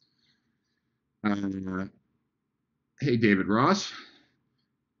 Hey, David Ross.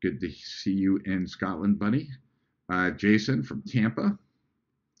 Good to see you in Scotland, buddy. Jason from Tampa.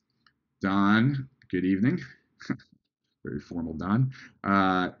 Don, good evening. Very formal, Don.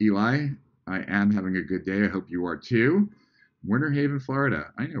 Eli, I am having a good day. I hope you are too. Winter Haven,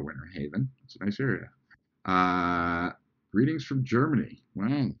 Florida. I know Winter Haven. It's a nice area. Greetings from Germany.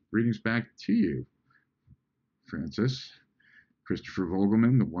 Wow. Greetings back to you, Francis. Christopher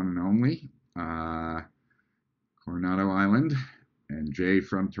Vogelman, the one and only. Coronado Island. And Jay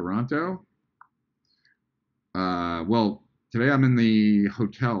from Toronto. Well, today I'm in the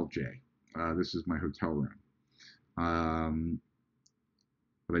hotel, Jay. This is my hotel room.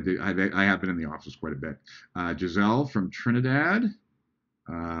 But I have been in the office quite a bit. Giselle from Trinidad.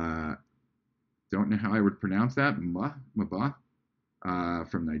 Don't know how I would pronounce that. Maba.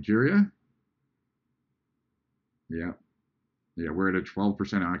 From Nigeria. Yeah. Yeah, we're at a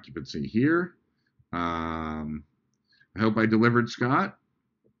 12% occupancy here. I hope I delivered, Scott.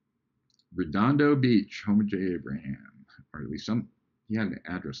 Redondo Beach, home of J. Abraham. Or at least he had an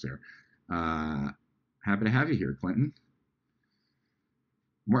address there. Happy to have you here, Clinton.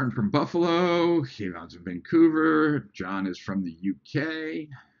 Martin from Buffalo. Kevon's in Vancouver. John is from the UK.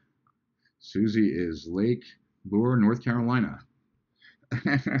 Susie is Lake Lure, North Carolina.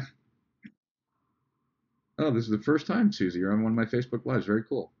 Oh, this is the first time, Susie. You're on one of my Facebook Lives. Very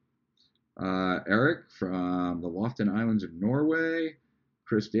cool. Eric from the Lofton Islands of Norway.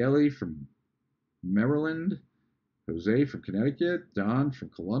 Chris Daly from Maryland. Jose from Connecticut. Don from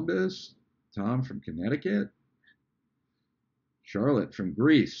Columbus. Tom from Connecticut. Charlotte from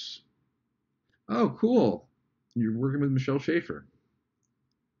Greece. Oh, cool. You're working with Michelle Schaefer.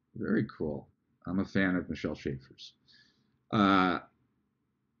 Very cool. I'm a fan of Michelle Schaefer's.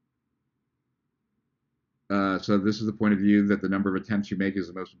 So this is the point of view that the number of attempts you make is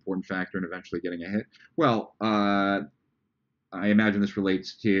the most important factor in eventually getting a hit. Well, I imagine this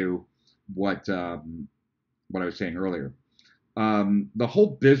relates to what I was saying earlier. The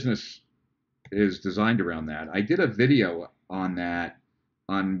whole business is designed around that. I did a video on that,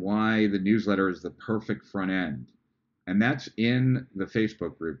 on why the newsletter is the perfect front end. And that's in the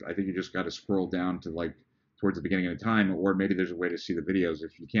Facebook group. I think you just got to scroll down to like towards the beginning of the time, or maybe there's a way to see the videos.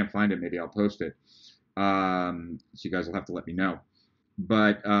 If you can't find it, maybe I'll post it. So you guys will have to let me know.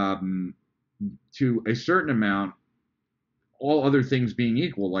 But to a certain amount, all other things being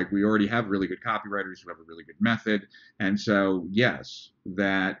equal, like we already have really good copywriters who have a really good method. And so, yes,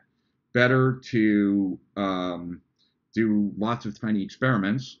 that better to do lots of tiny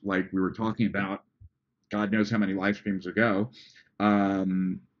experiments like we were talking about, God knows how many live streams ago,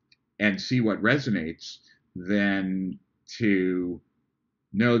 and see what resonates than to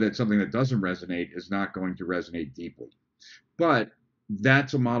know that something that doesn't resonate is not going to resonate deeply. But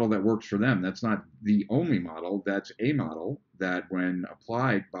that's a model that works for them. That's not the only model. That's a model that, when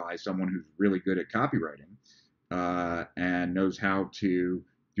applied by someone who's really good at copywriting and knows how to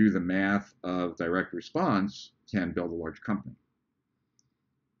do the math of direct response, can build a large company.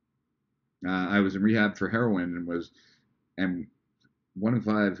 I was in rehab for heroin and 1 in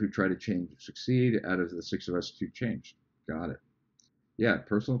 5 who try to change succeed. Out of the 6 of us, 2 changed. Got it. Yeah,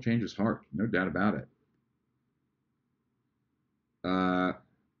 personal change is hard, no doubt about it.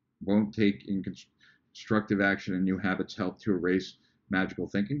 Won't take in constructive action and new habits help to erase magical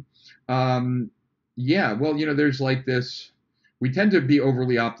thinking? Yeah, well, there's like this, we tend to be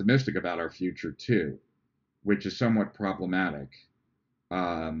overly optimistic about our future too, which is somewhat problematic,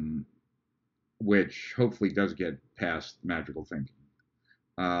 which hopefully does get past magical thinking.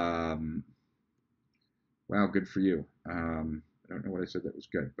 Wow, good for you. I don't know what I said that was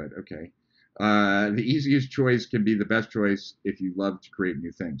good, but okay. The easiest choice can be the best choice if you love to create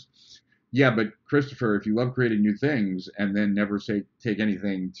new things. Yeah, but Christopher, if you love creating new things and then never take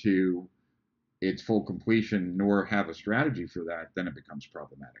anything to its full completion nor have a strategy for that, then it becomes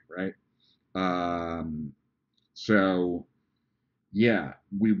problematic, right? So, yeah,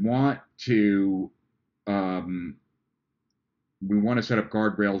 we want to set up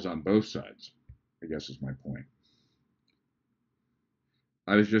guardrails on both sides, I guess is my point.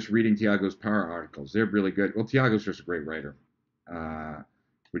 I was just reading Tiago's Power articles. They're really good. Well, Tiago's just a great writer,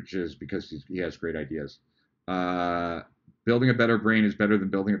 which is because he has great ideas. Building a better brain is better than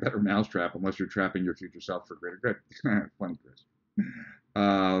building a better mousetrap, unless you're trapping your future self for greater good. Funny, Chris.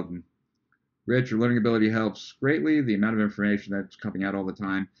 Rich, your learning ability helps greatly. The amount of information that's coming out all the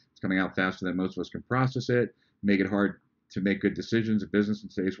time, it's coming out faster than most of us can process it, make it hard to make good decisions in business in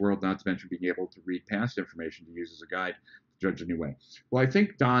today's world, not to mention being able to read past information to use as a guide to judge a new way. Well, I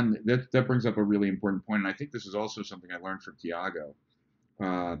think, Don, that brings up a really important point, and I think this is also something I learned from Tiago,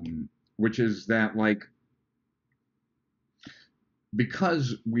 which is that, like,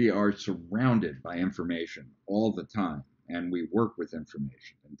 because we are surrounded by information all the time and we work with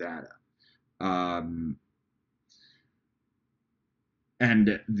information and data, um,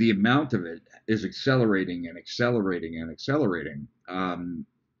 and the amount of it is accelerating and accelerating and accelerating,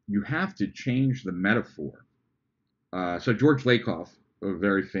 you have to change the metaphor. So George Lakoff, a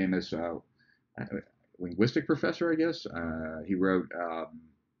very famous linguistic professor, I guess, he wrote a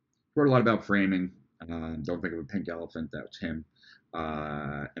lot about framing. Don't think of a pink elephant. That's him.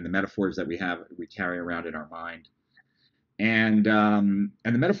 And the metaphors that we carry around in our mind, and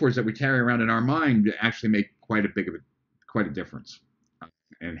the metaphors that we carry around in our mind actually make quite a difference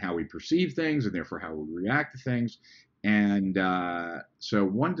in how we perceive things, and therefore how we react to things. And so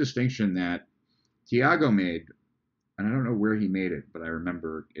one distinction that Tiago made, and I don't know where he made it, but I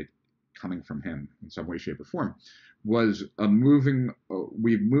remember it coming from him in some way, shape, or form, was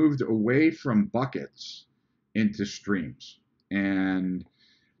we've moved away from buckets into streams. And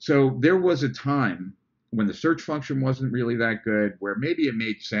so there was a time when the search function wasn't really that good, where maybe it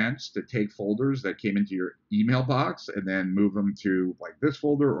made sense to take folders that came into your email box and then move them to like this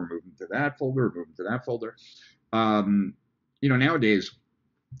folder, or move them to that folder, or move them to that folder. Nowadays,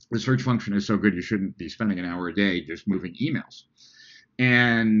 the search function is so good, you shouldn't be spending an hour a day just moving emails.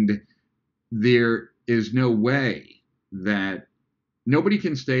 And there is no way that nobody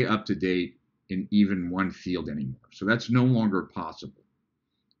can stay up to date in even one field anymore. So that's no longer possible.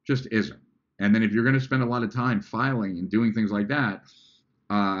 Just isn't. And then if you're going to spend a lot of time filing and doing things like that,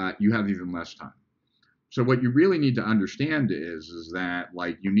 you have even less time. So what you really need to understand is that,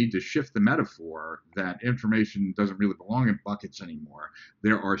 like, you need to shift the metaphor that information doesn't really belong in buckets anymore.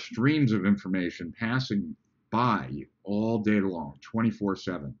 There are streams of information passing by you all day long,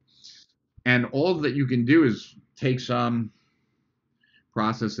 24/7. And all that you can do is take some,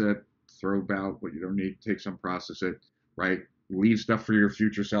 process it, throw about what you don't need, take some, process it, right? Leave stuff for your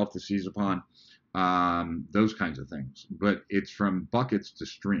future self to seize upon, those kinds of things. But it's from buckets to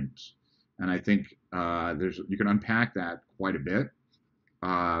streams. And I think you can unpack that quite a bit,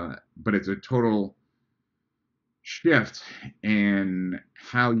 but it's a total shift in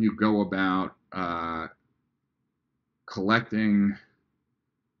how you go about collecting,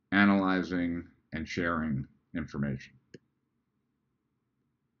 analyzing, and sharing information.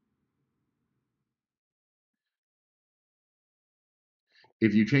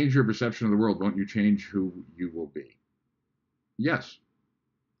 If you change your perception of the world, won't you change who you will be? Yes,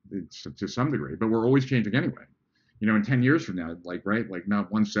 it's to some degree, but we're always changing anyway. In 10 years from now, like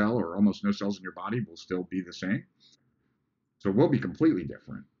not one cell or almost no cells in your body will still be the same. So we'll be completely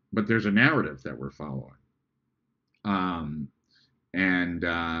different, but there's a narrative that we're following.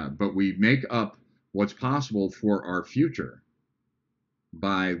 But we make up what's possible for our future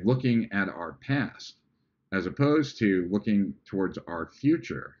by looking at our past, as opposed to looking towards our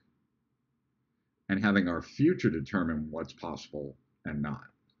future and having our future determine what's possible and not.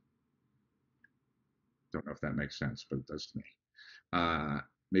 Don't know if that makes sense, but it does to me.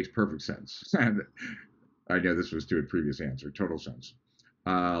 Makes perfect sense. And I know this was to a previous answer. Total sense.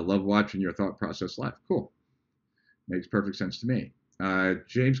 Love watching your thought process live. Cool. Makes perfect sense to me.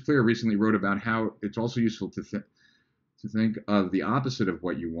 James Clear recently wrote about how it's also useful to think of the opposite of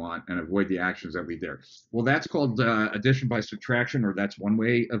what you want and avoid the actions that lead there. Well, that's called addition by subtraction, or that's one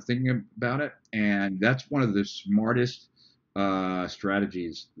way of thinking about it. And that's one of the smartest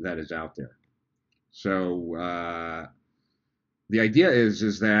strategies that is out there. So the idea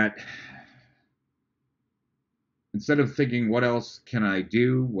is that instead of thinking, what else can I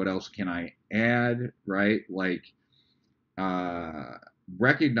do? What else can I add? Right? Like,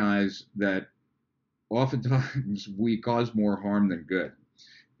 recognize that oftentimes we cause more harm than good.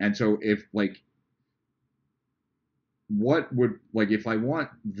 And so if if I want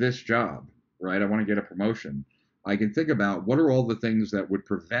this job, right? I want to get a promotion. I can think about what are all the things that would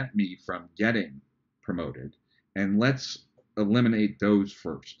prevent me from getting promoted, and let's eliminate those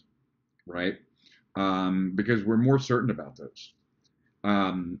first, right? Because we're more certain about those.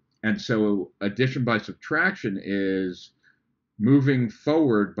 And so addition by subtraction is moving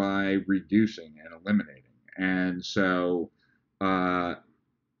forward by reducing and eliminating. And so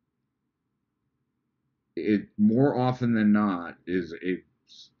it more often than not is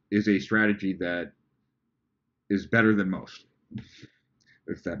a strategy that is better than most,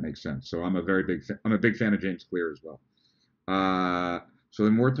 if that makes sense. So I'm a big fan of James Clear as well. So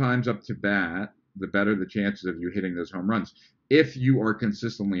the more times up to bat, the better the chances of you hitting those home runs. If you are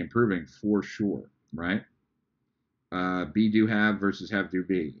consistently improving, for sure, right? Be do have versus have do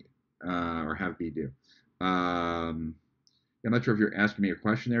be, or have be do. I'm not sure if you're asking me a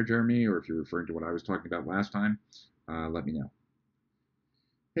question there, Jeremy, or if you're referring to what I was talking about last time. Let me know.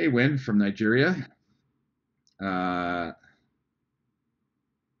 Hey, Win from Nigeria. Yeah,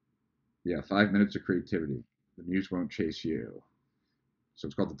 5 minutes of creativity. The muse won't chase you. So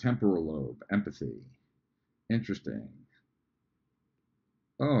it's called the temporal lobe, empathy. Interesting.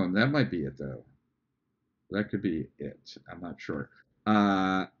 Oh, and that might be it, though. That could be it. I'm not sure.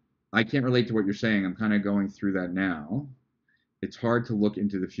 Uh, I can't relate to what you're saying. I'm kind of going through that now. It's hard to look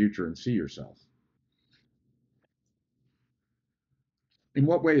into the future and see yourself. In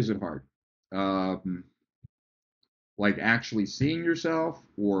what way is it hard? Um, like actually seeing yourself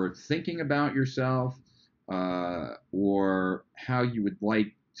or thinking about yourself, or how you would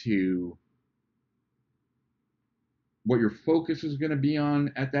like to, what your focus is going to be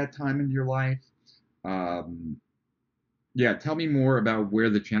on at that time in your life. Um, yeah, tell me more about where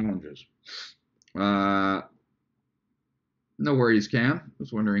the challenge is. Uh, no worries, Cam. I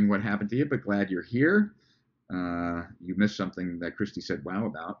was wondering what happened to you, but glad you're here. You missed something that Christy said wow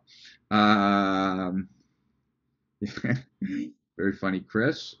about. Um, very funny,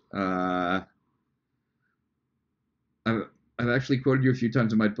 Chris. I've, I've actually quoted you a few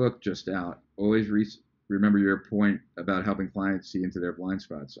times in my book just out. Always remember your point about helping clients see into their blind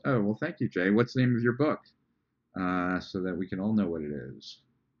spots. Oh, well, thank you, Jay. What's the name of your book? So that we can all know what it is.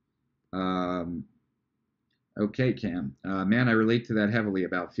 Um, okay, Cam. Man, I relate to that heavily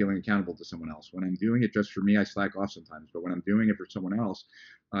about feeling accountable to someone else. When I'm doing it just for me, I slack off sometimes. But when I'm doing it for someone else,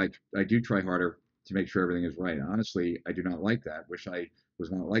 I do try harder to make sure everything is right. Honestly, I do not like that. Wish I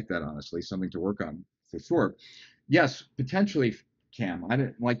was not like that, honestly. Something to work on for sure. Yes, potentially, Cam. I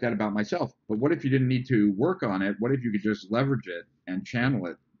didn't like that about myself. But what if you didn't need to work on it? What if you could just leverage it and channel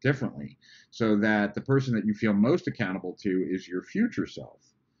it differently so that the person that you feel most accountable to is your future self?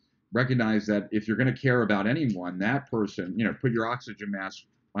 Recognize that if you're going to care about anyone, that person, put your oxygen mask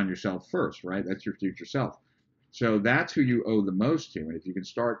on yourself first, right? That's your future self. So that's who you owe the most to. And if you can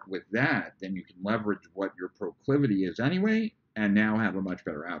start with that, then you can leverage what your proclivity is anyway, and now have a much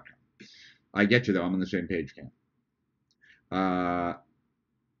better outcome. I get you, though. I'm on the same page, Cam.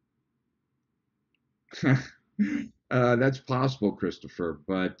 That's possible, Christopher,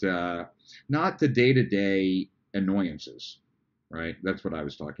 but not the day-to-day annoyances, right? That's what I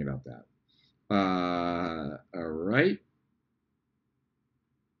was talking about. That. All right.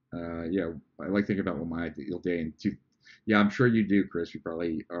 Yeah, I like thinking about what my ideal day and two. Yeah, I'm sure you do, Chris. You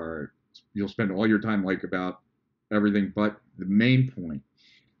probably are. You'll spend all your time like about everything but the main point.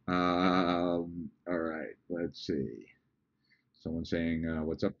 All right, let's see. Someone saying,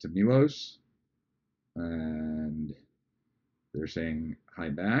 "What's up to Milos?" And they're saying hi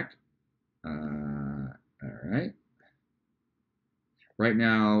back. All right. Right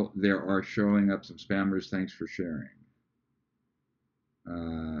now, there are showing up some spammers. Thanks for sharing.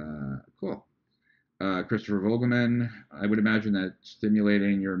 Cool. Christopher Vogelman, I would imagine that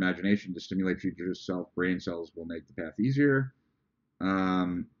stimulating your imagination to stimulate future self brain cells will make the path easier.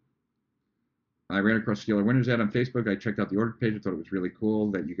 I ran across Scalar Winners ad on Facebook. I checked out the order page. I thought it was really cool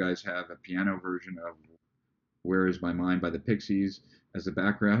that you guys have a piano version of Where Is My Mind by the Pixies as the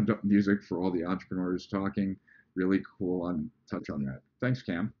background music for all the entrepreneurs talking. Really cool on touch on that. Thanks,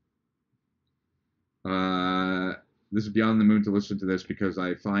 Cam. This is beyond the moon to listen to this because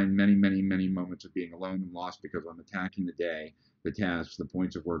I find many, many, many moments of being alone and lost because I'm attacking the day, the tasks, the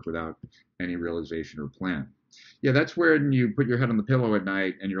points of work without any realization or plan. Yeah, that's when you put your head on the pillow at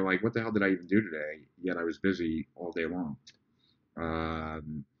night and you're like, what the hell did I even do today? Yet I was busy all day long.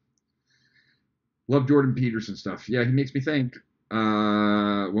 Love Jordan Peterson stuff. Yeah, he makes me think.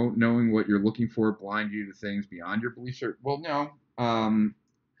 Won't knowing what you're looking for blind you to things beyond your beliefs? Well, no.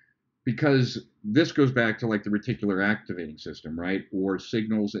 Because this goes back to like the reticular activating system, right? Or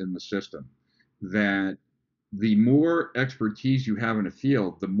signals in the system that the more expertise you have in a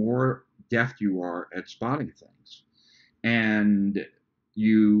field, the more deft you are at spotting things and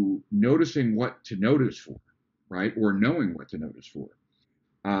you noticing what to notice for, right? Or knowing what to notice for.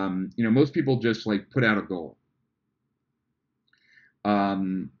 Most people just like put out a goal.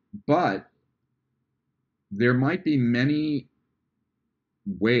 But there might be many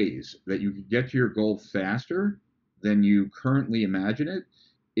ways that you can get to your goal faster than you currently imagine it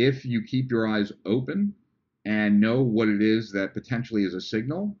if you keep your eyes open and know what it is that potentially is a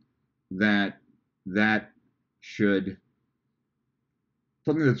signal that should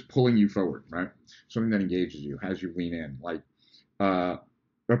something that's pulling you forward, right? Something that engages you, has you lean in. Like uh,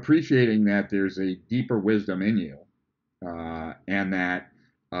 appreciating that there's a deeper wisdom in you, and that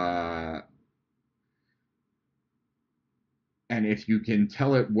uh, and if you can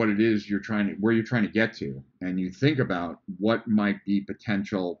tell it what it is where you're trying to get to, and you think about what might be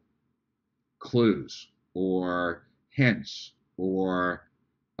potential clues or hints or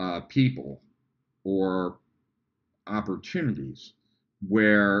people or opportunities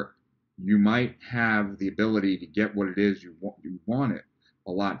where you might have the ability to get what it is you want it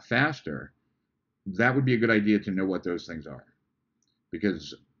a lot faster, that would be a good idea to know what those things are.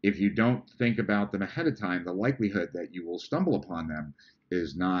 Because if you don't think about them ahead of time, the likelihood that you will stumble upon them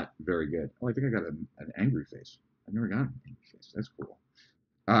is not very good. Oh, I think I got an angry face. I've never gotten an angry face. That's cool.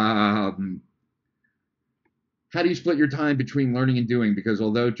 Um, how do you split your time between learning and doing? Because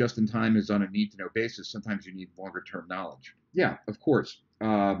although just in time is on a need to know basis, sometimes you need longer term knowledge. Yeah, of course.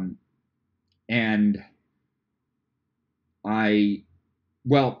 And I,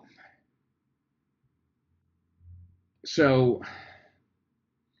 well, so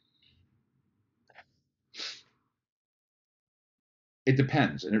it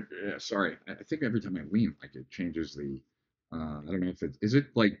depends. And sorry, I think every time I lean, like it changes the. I don't know if it is it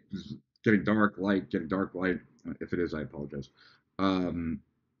like getting dark, light, getting dark, light. If it is, I apologize. Um,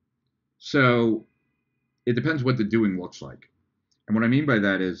 so it depends what the doing looks like. And what I mean by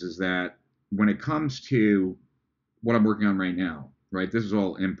that is that when it comes to what I'm working on right now, right, this is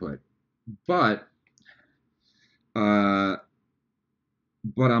all input, but uh,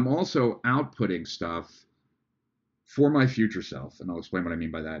 but I'm also outputting stuff for my future self, and I'll explain what I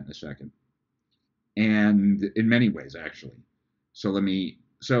mean by that in a second. And in many ways, actually.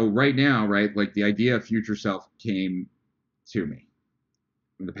 So right now, right, like the idea of future self came to me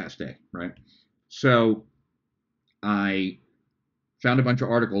in the past day, right? So I found a bunch of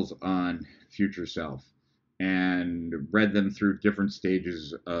articles on future self and read them through different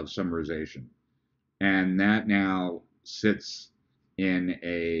stages of summarization. And that now sits in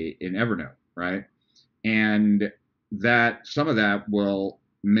Evernote, right? And that some of that will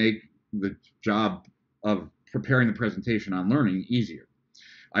make the job of preparing the presentation on learning easier.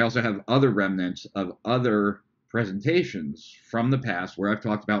 I also have other remnants of other presentations from the past where I've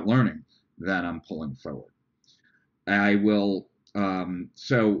talked about learning that I'm pulling forward. I will.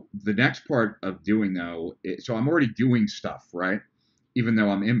 So the next part of doing though, so I'm already doing stuff, right? Even though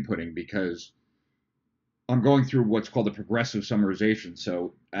I'm inputting because I'm going through what's called a progressive summarization.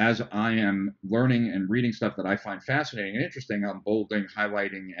 So as I am learning and reading stuff that I find fascinating and interesting, I'm bolding,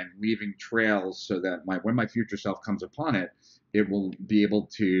 highlighting, and leaving trails so that when my future self comes upon it, it will be able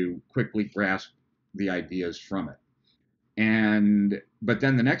to quickly grasp the ideas from it. And but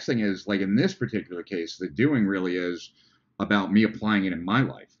then the next thing is like in this particular case, the doing really is about me applying it in my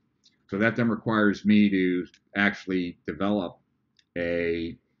life. So that then requires me to actually develop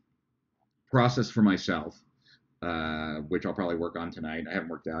a process for myself, which I'll probably work on tonight. I haven't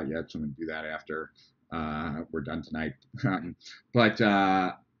worked out yet, so I'm going to do that after we're done tonight. But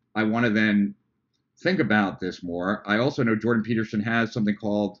I want to then think about this more. I also know Jordan Peterson has something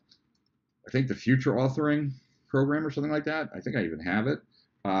called, I think, the Future Authoring Program or something like that. I think I even have it.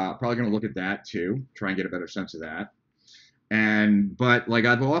 Probably going to look at that too, try and get a better sense of that. But like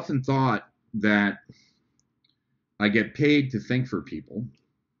I've often thought that I get paid to think for people,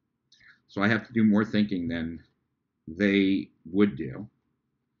 so I have to do more thinking than they would do.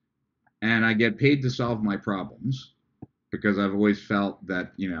 And I get paid to solve my problems because I've always felt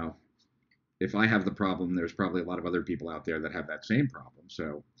that, if I have the problem, there's probably a lot of other people out there that have that same problem.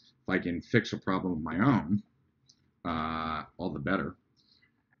 So if I can fix a problem of my own, all the better,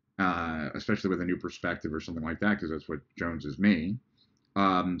 especially with a new perspective or something like that, because that's what Jones is me.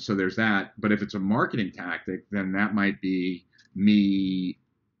 So there's that. But if it's a marketing tactic, then that might be me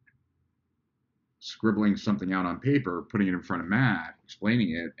scribbling something out on paper, putting it in front of Matt,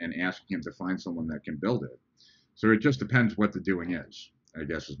 explaining it, and asking him to find someone that can build it. So it just depends what the doing is, I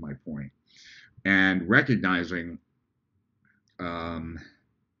guess is my point. And um,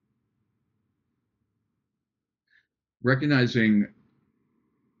 recognizing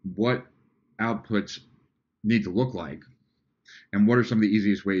what outputs need to look like and what are some of the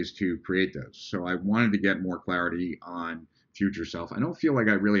easiest ways to create those. So I wanted to get more clarity on future self. I don't feel like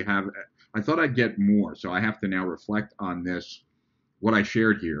I really have. I thought I'd get more, so I have to now reflect on this, what I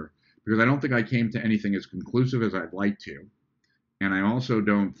shared here, because I don't think I came to anything as conclusive as I'd like to. And I also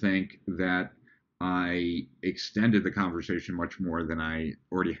don't think that I extended the conversation much more than I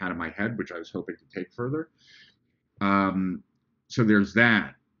already had in my head, which I was hoping to take further. Um, so there's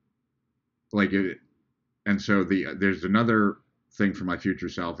that. Like, and so there's another thing for my future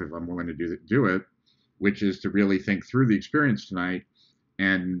self if I'm willing to do it which is to really think through the experience tonight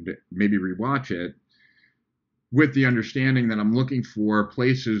and maybe rewatch it with the understanding that I'm looking for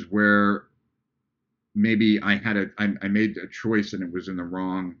places where maybe I made a choice and it was in the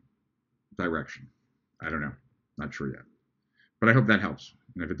wrong direction. I don't know. Not sure yet. But I hope that helps.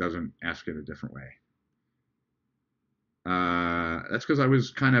 And if it doesn't, ask it a different way. That's because I was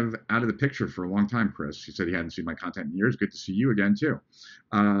kind of out of the picture for a long time, Chris. He said he hadn't seen my content in years. Good to see you again, too.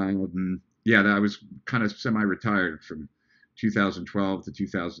 Yeah, I was kind of semi-retired from 2012 to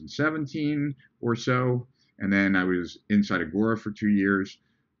 2017 or so. And then I was inside Agora for 2 years,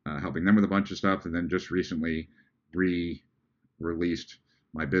 helping them with a bunch of stuff. And then just recently re-released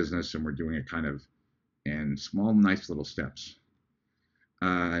my business, and we're doing it kind of in small, nice little steps.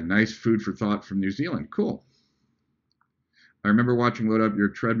 Nice food for thought from New Zealand. Cool. I remember watching Load Up Your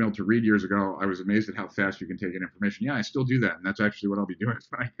Treadmill to Read years ago. I was amazed at how fast you can take in information. Yeah, I still do that, and that's actually what I'll be doing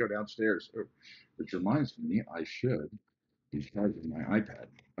when I go downstairs. Which reminds me, I should be charging my iPad.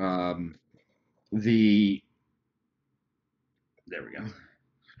 There we go.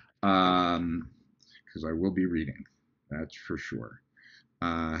 Because I will be reading, that's for sure.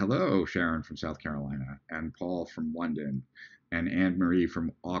 Hello, Sharon from South Carolina, and Paul from London, and Anne Marie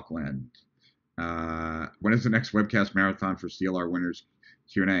from Auckland. When is the next webcast marathon for CLR winners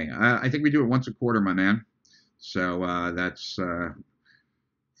Q&A? I think we do it once a quarter, my man. So that's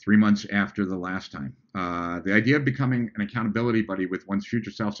 3 months after the last time. The idea of becoming an accountability buddy with one's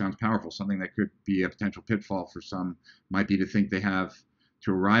future self sounds powerful. Something that could be a potential pitfall for some might be to think they have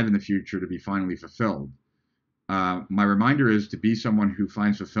to arrive in the future to be finally fulfilled. My reminder is to be someone who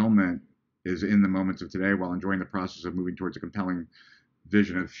finds fulfillment is in the moments of today while enjoying the process of moving towards a compelling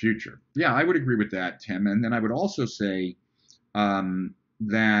vision of the future. Yeah, I would agree with that, Tim. And then I would also say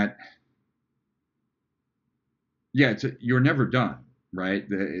that, yeah, you're never done, right?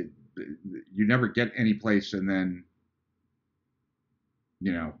 You never get any place and then,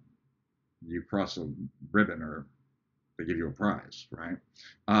 you cross a ribbon or they give you a prize, right?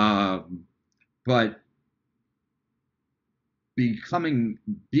 But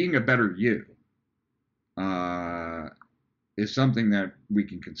being a better you is something that we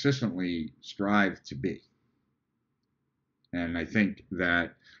can consistently strive to be. And I think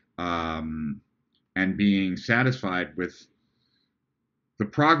that, and being satisfied with the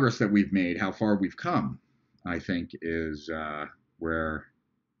progress that we've made, how far we've come, I think is where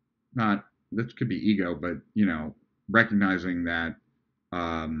this could be ego, but, recognizing that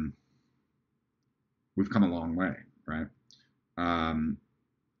we've come a long way, right?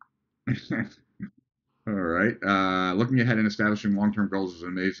 All right. Looking ahead and establishing long-term goals is an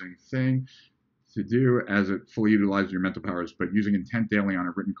amazing thing to do as it fully utilizes your mental powers, but using intent daily on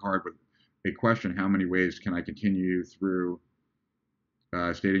a written card with a question, how many ways can I continue through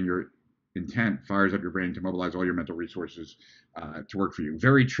stating your intent fires up your brain to mobilize all your mental resources to work for you.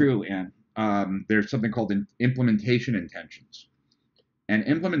 Very true, and there's something called implementation intentions. And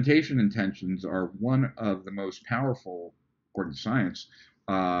implementation intentions are one of the most powerful, according to science,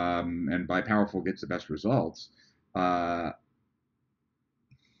 and by powerful gets the best results,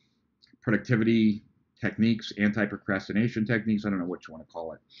 productivity techniques, anti-procrastination techniques, I don't know what you want to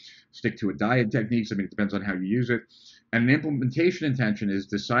call it, stick to a diet techniques, I mean, it depends on how you use it. And an implementation intention is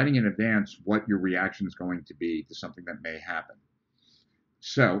deciding in advance what your reaction is going to be to something that may happen.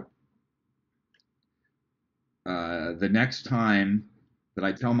 So the next time that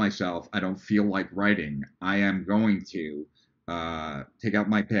I tell myself I don't feel like writing, I am going to take out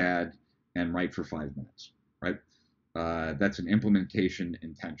my pad and write for 5 minutes, right? That's an implementation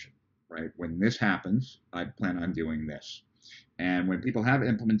intention, right? When this happens, I plan on doing this. And when people have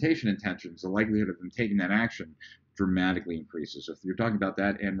implementation intentions, the likelihood of them taking that action dramatically increases. So if you're talking about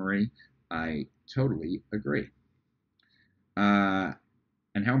that, Anne Marie, I totally agree.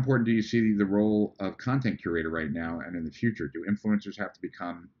 And how important do you see the role of content curator right now and in the future? Do influencers have to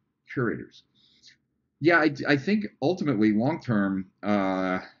become curators? Yeah, I think ultimately long term,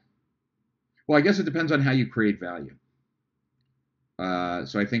 well, I guess it depends on how you create value.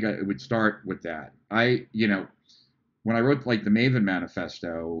 So I think it would start with that. When I wrote like the Maven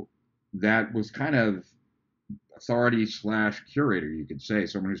Manifesto, that was kind of authority / curator, you could say,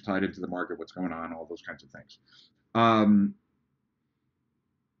 someone who's tied into the market, what's going on, all those kinds of things.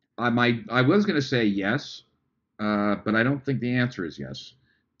 I was going to say yes, but I don't think the answer is yes.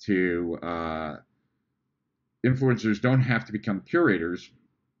 To influencers don't have to become curators,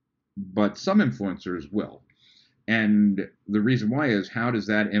 but some influencers will. And the reason why is, how does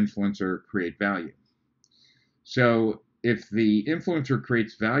that influencer create value? So if the influencer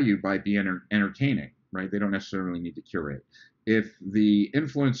creates value by being entertaining, right, they don't necessarily need to curate. if the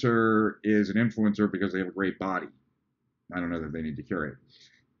influencer is an influencer because they have a great body, I don't know that they need to curate.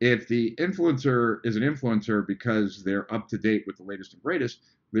 If the influencer is an influencer because they're up to date with the latest and greatest,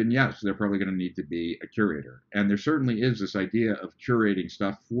 then yes, they're probably going to need to be a curator. And there certainly is this idea of curating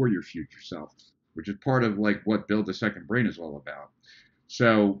stuff for your future self, which is part of like what Build a Second Brain is all about.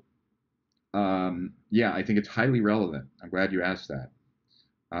 So, yeah, I think it's highly relevant. I'm glad you asked that.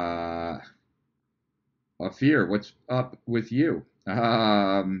 Uh, Fear, what's up with you?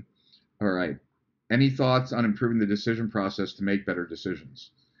 All right. Any thoughts on improving the decision process to make better decisions?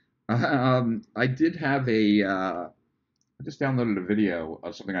 I did have I just downloaded a video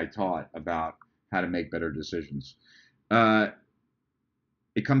of something I taught about how to make better decisions. Uh,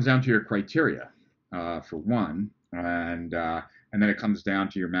 it comes down to your criteria, for one, and then it comes down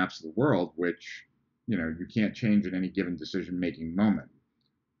to your maps of the world, which you can't change in any given decision-making moment,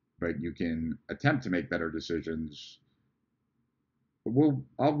 but you can attempt to make better decisions. But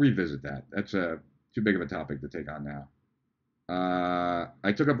I'll revisit that. That's too big of a topic to take on now.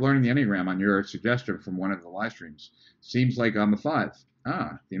 I took up learning the Enneagram on your suggestion from one of the live streams. Seems like I'm a five.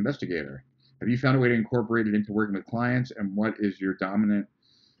 Ah, the investigator. Have you found a way to incorporate it into working with clients? And what is your dominant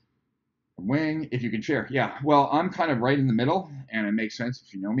wing, if you can share? Yeah, well, I'm kind of right in the middle, and it makes sense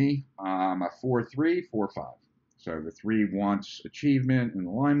if you know me. I'm a 4-3, 4-5. So the 3 wants achievement in the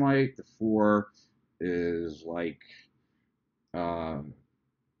limelight. The 4 is like um,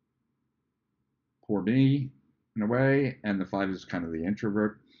 poor me in a way, and the 5 is kind of the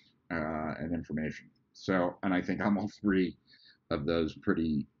introvert and information. So, and I think I'm all 3 of those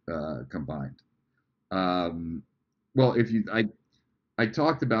pretty combined. Um, well, if you, I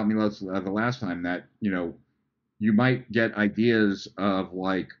talked about the last time that you might get ideas of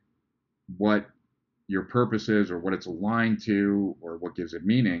like what your purpose is, or what it's aligned to, or what gives it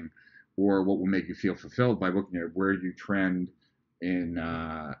meaning, or what will make you feel fulfilled by looking at where you trend in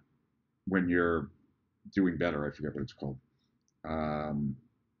when you're doing better. I forget what it's called. Um,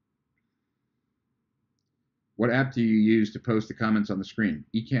 what app do you use to post the comments on the screen?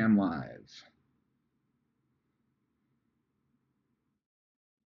 Ecamm Live.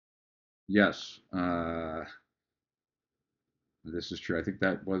 Yes, this is true. I think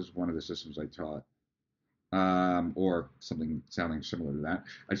that was one of the systems I taught, or something sounding similar to that.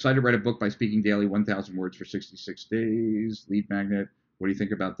 I decided to write a book by speaking daily 1,000 words for 66 days. Lead magnet. What do you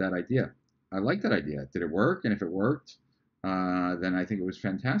think about that idea? I like that idea. Did it work? And if it worked, then I think it was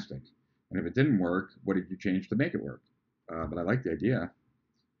fantastic. And if it didn't work, what did you change to make it work? But I like the idea.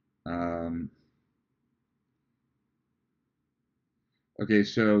 Um, okay,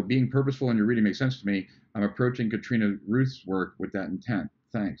 so being purposeful in your reading makes sense to me. I'm approaching Katrina Ruth's work with that intent.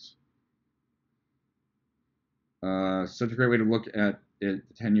 Thanks. Such a great way to look at it.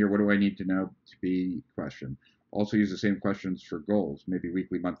 10-year, what do I need to know to be question? Also use the same questions for goals, maybe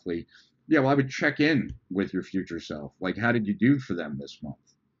weekly, monthly. Yeah, well, I would check in with your future self. Like, how did you do for them this month?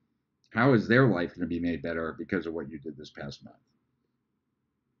 How is their life going to be made better because of what you did this past month?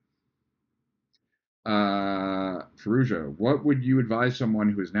 Ferrugia, what would you advise someone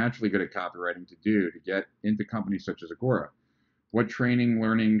who is naturally good at copywriting to do to get into companies such as Agora? What training,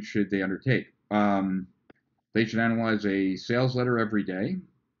 learning should they undertake? They should analyze a sales letter every day.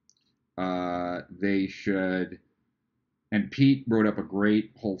 They should, and Pete wrote up a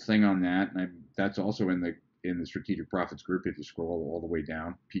great whole thing on that, and that's also in the Strategic Profits group. If you scroll all the way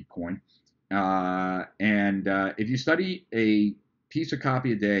down, Pete Coyne. And if you study a piece of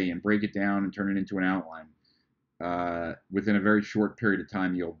copy a day and break it down and turn it into an outline, within a very short period of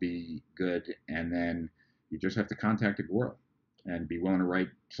time, you'll be good. And then you just have to contact Agora and be willing to write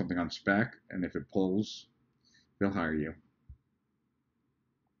something on spec. And if it pulls, they'll hire you.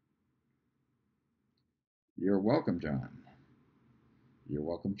 You're welcome, John. You're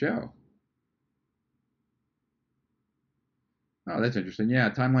welcome, Joe. Oh, that's interesting. Yeah,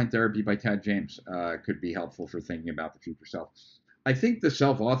 Timeline Therapy by Tad James could be helpful for thinking about the future self. I think the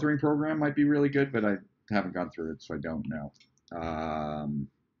self-authoring program might be really good, but I haven't gone through it, so I don't know. Um,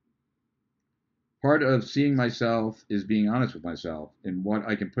 Part of seeing myself is being honest with myself in what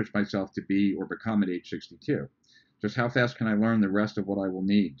I can push myself to be or become at age 62. Just how fast can I learn the rest of what I will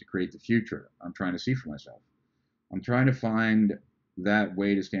need to create the future I'm trying to see for myself? I'm trying to find that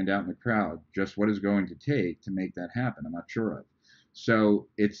way to stand out in the crowd. Just what is going to take to make that happen? I'm not sure of. So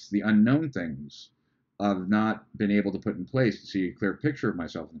it's the unknown things of not being able to put in place to see a clear picture of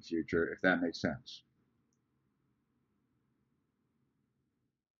myself in the future, if that makes sense.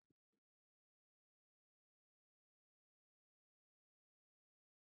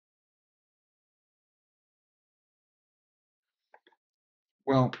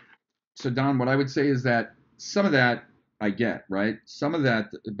 Well, so Don, what I would say is that some of that I get, right? Some of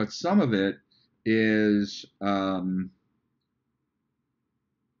that, but some of it is, I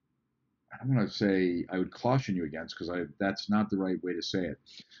don't want to say I would caution you against, because that's not the right way to say it.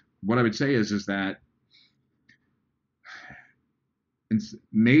 What I would say is that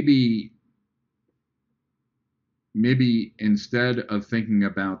maybe instead of thinking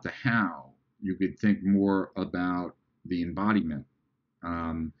about the how, you could think more about the embodiment.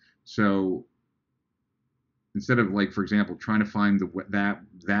 Um, so instead of, like, for example, trying to find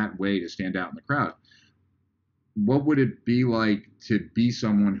that way to stand out in the crowd, what would it be like to be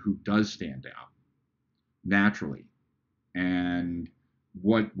someone who does stand out naturally? And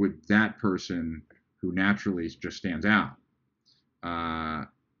what would that person who naturally just stands out, uh,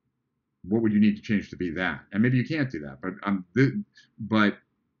 what would you need to change to be that? And maybe you can't do that, but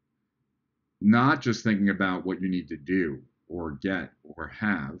not just thinking about what you need to do or get or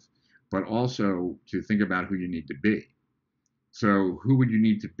have, but also to think about who you need to be. So who would you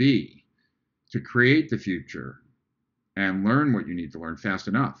need to be to create the future and learn what you need to learn fast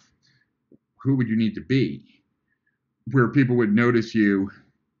enough? Who would you need to be where people would notice you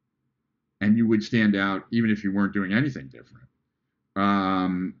and you would stand out even if you weren't doing anything different?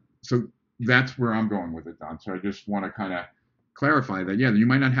 So that's where I'm going with it, Don. So I just want to kind of clarify that, yeah, you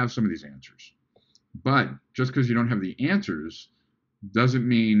might not have some of these answers, but just because you don't have the answers doesn't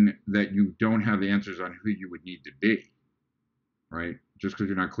mean that you don't have the answers on who you would need to be, right? Just because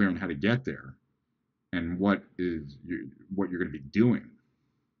you're not clear on how to get there and what you're going to be doing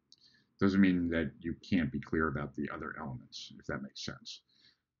doesn't mean that you can't be clear about the other elements, if that makes sense.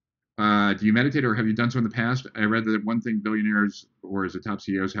 Do you meditate, or have you done so in the past? I read that one thing billionaires or as the top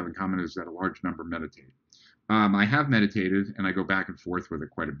CEOs have in common is that a large number meditate. I have meditated, and I go back and forth with it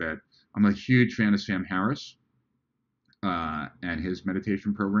quite a bit. I'm a huge fan of Sam Harris and his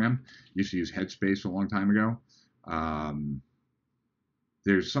meditation program. Used to use Headspace a long time ago.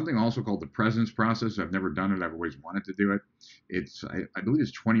 There's something also called the presence process. I've never done it. I've always wanted to do it. I believe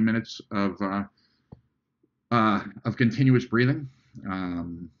it's 20 minutes of continuous breathing.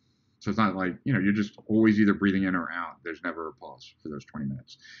 So it's not like, you're just always either breathing in or out. There's never a pause for those 20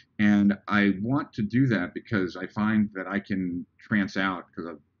 minutes. And I want to do that because I find that I can trance out, because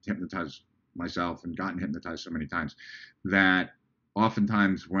I've hypnotized myself and gotten hypnotized so many times, that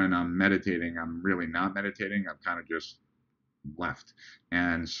oftentimes when I'm meditating, I'm really not meditating. I'm kind of just left.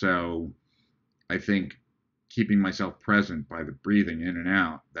 And so I think keeping myself present by the breathing in and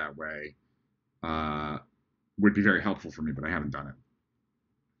out that way would be very helpful for me, but I haven't done it.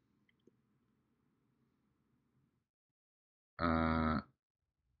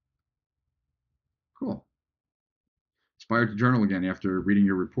 Cool. Inspired to journal again after reading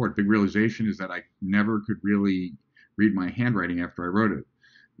your report. Big realization is that I never could really read my handwriting after I wrote it.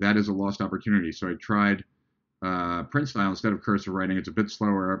 That is a lost opportunity. So I tried print style instead of cursive writing. It's a bit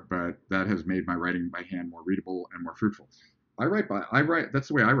slower, but that has made my writing by hand more readable and more fruitful. I write. That's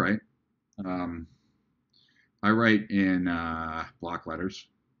the way I write. Um, I write in block letters,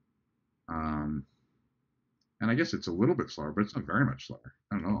 um, and I guess it's a little bit slower, but it's not very much slower.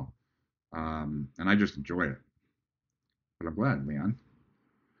 I don't know, and I just enjoy it. But I'm glad, Leon.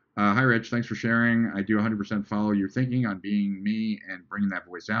 Hi, Rich. Thanks for sharing. I do 100% follow your thinking on being me and bringing that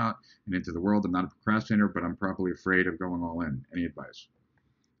voice out and into the world. I'm not a procrastinator, but I'm probably afraid of going all in. Any advice?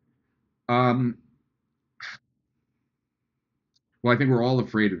 Um, well, I think we're all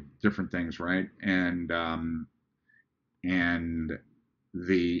afraid of different things, right? And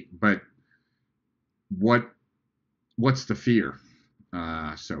but what what's the fear,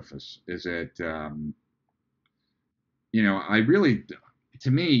 Sophus? Is it I really,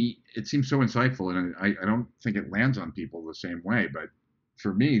 to me, it seems so insightful, and I don't think it lands on people the same way. But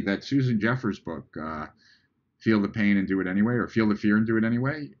for me, that Susan Jeffers book, "Feel the Pain and Do It Anyway," or "Feel the Fear and Do It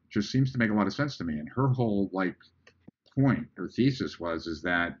Anyway," just seems to make a lot of sense to me. And her whole point, her thesis is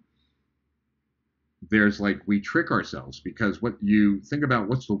that there's we trick ourselves, because what you think about,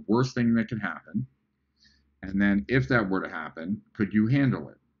 what's the worst thing that can happen, and then if that were to happen, could you handle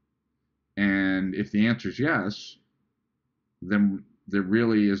it? And if the answer is yes, then there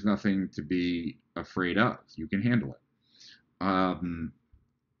really is nothing to be afraid of. You can handle it.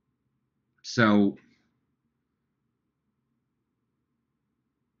 So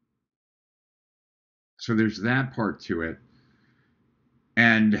there's that part to it.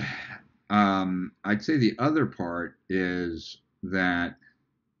 And I'd say the other part is that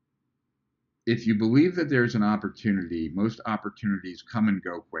if you believe that there's an opportunity, most opportunities come and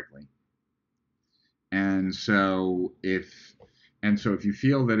go quickly. And so if you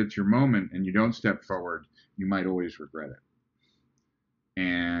feel that it's your moment and you don't step forward, you might always regret it.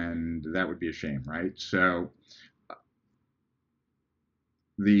 And that would be a shame, right? So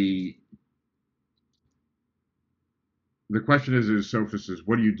the the question is Sophus is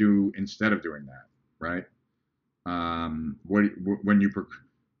what do you do instead of doing that, right? What when you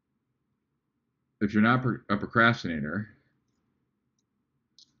if you're not a procrastinator,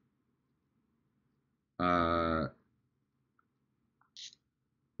 uh,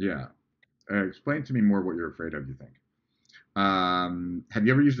 yeah. Explain to me more what you're afraid of. You think? Have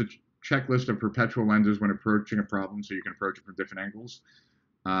you ever used a checklist of perpetual lenses when approaching a problem so you can approach it from different angles?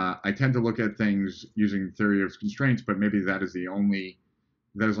 I tend to look at things using theory of constraints, but maybe that is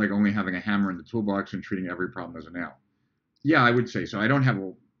like only having a hammer in the toolbox and treating every problem as a nail. Yeah, I would say so. I don't have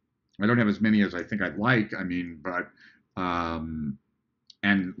as many as I think I'd like. I mean, but um,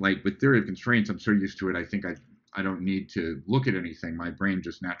 and like with theory of constraints, I'm so used to it. I don't need to look at anything. My brain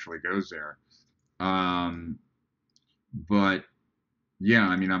just naturally goes there. Um, but yeah,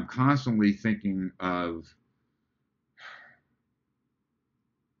 I mean, I'm constantly thinking of.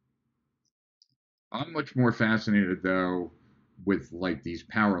 I'm much more fascinated though with like these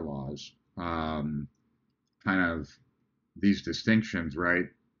power laws, kind of these distinctions, right?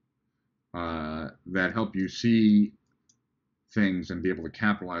 That help you see things and be able to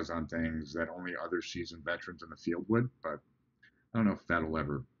capitalize on things that only other seasoned veterans in the field would. But I don't know if that'll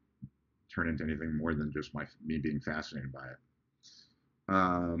ever turn into anything more than just me being fascinated by it.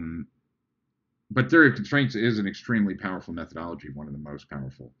 Um, but theory of constraints is an extremely powerful methodology, one of the most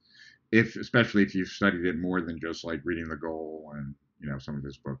powerful. If especially if you've studied it more than just like reading the goal and some of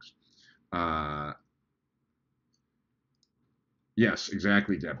his books. Uh, yes,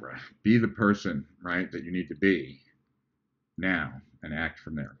 exactly, Deborah. Be the person, right, that you need to be now and act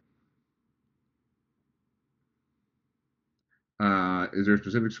from there. Is there a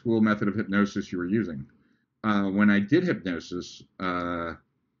specific school method of hypnosis you were using? When I did hypnosis,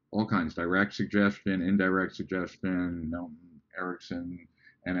 all kinds, direct suggestion, indirect suggestion, Milton Erickson,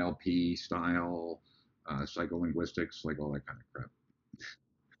 NLP style, psycholinguistics, like all that kind of crap.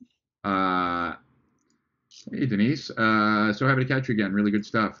 Hey, Denise. So happy to catch you again. Really good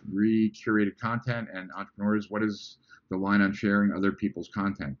stuff. Recurated content and entrepreneurs. What is the line on sharing other people's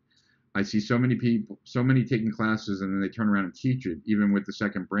content? I see so many people, so many taking classes, and then they turn around and teach it. Even with the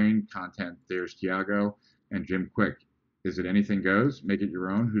second brain content, there's Tiago and Jim Quick. Is it anything goes? Make it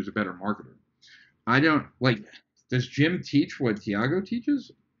your own. Who's a better marketer? I don't like. Does Jim teach what Tiago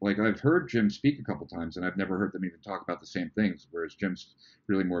teaches? Like I've heard Jim speak a couple times, and I've never heard them even talk about the same things. Whereas Jim's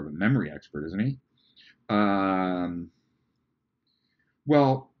really more of a memory expert, isn't he? Um,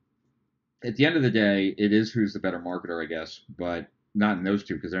 well, at the end of the day, it is who's the better marketer, I guess, but not in those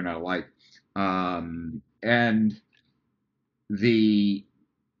two because they're not alike. And the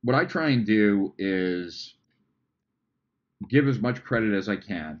what I try and do is give as much credit as I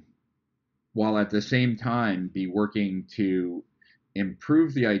can, while at the same time be working to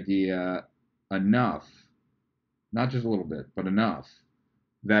improve the idea enough, not just a little bit, but enough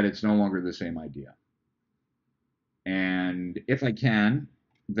that it's no longer the same idea. And if I can,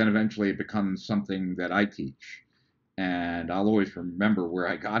 then eventually it becomes something that I teach. And I'll always remember where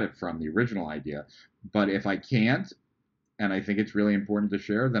I got it from, the original idea. But if I can't, and I think it's really important to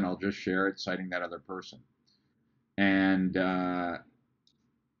share, then I'll just share it citing that other person. And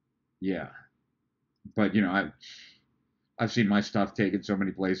yeah, but I've seen my stuff taken so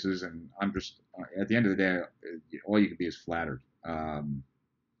many places, and I'm just at the end of the day, all you can be is flattered. Let's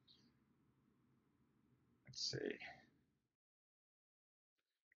see.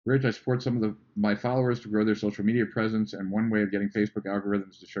 Rich, I support some of my followers to grow their social media presence, and one way of getting Facebook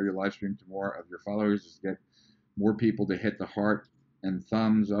algorithms to show your live stream to more of your followers is to get more people to hit the heart and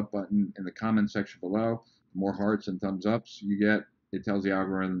thumbs up button in the comment section below. The more hearts and thumbs ups you get, it tells the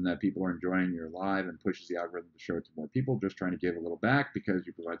algorithm that people are enjoying your live and pushes the algorithm to show it to more people. Just trying to give a little back because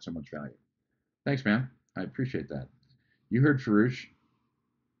you provide so much value. Thanks, man. I appreciate that. You heard Farouche.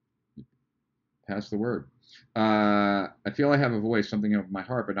 Pass the word. I feel I have a voice, something of my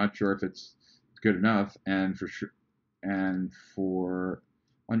heart, but not sure if it's good enough. And for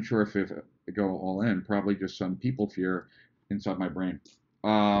unsure if I go all in, probably just some people fear inside my brain.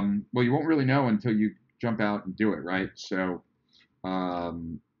 Well, you won't really know until you jump out and do it, right? So,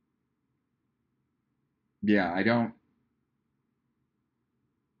 um, yeah, I don't.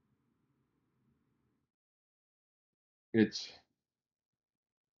 It's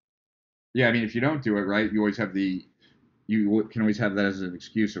yeah. I mean, if you don't do it right, you can always have that as an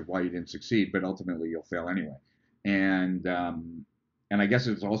excuse of why you didn't succeed, but ultimately you'll fail anyway. And and I guess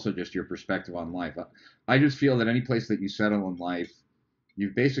it's also just your perspective on life. I just feel that any place that you settle in life,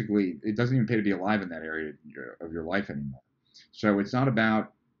 you've basically it doesn't even pay to be alive in that area of your life anymore. So it's not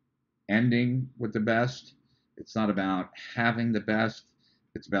about ending with the best. It's not about having the best.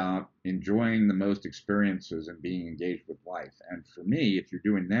 It's about enjoying the most experiences and being engaged with life. And for me, if you're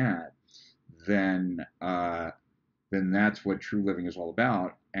doing that, then then that's what true living is all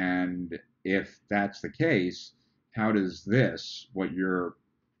about. And if that's the case, how does this, what you're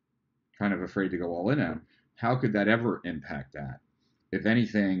kind of afraid to go all in on, how could that ever impact that? If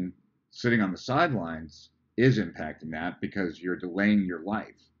anything, sitting on the sidelines is impacting that because you're delaying your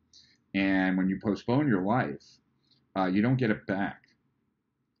life. And when you postpone your life, you don't get it back.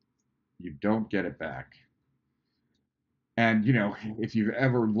 You don't get it back. And, if you've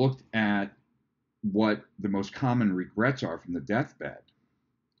ever looked at what the most common regrets are from the deathbed,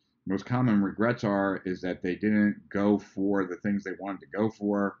 most common regrets are is that they didn't go for the things they wanted to go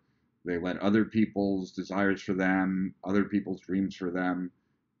for. They let other people's desires for them, other people's dreams for them.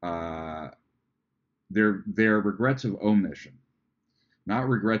 Uh, they're regrets of omission, not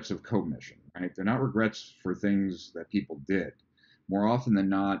regrets of commission. Right? They're not regrets for things that people did. More often than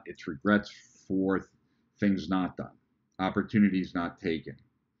not, it's regrets for things not done, opportunities not taken.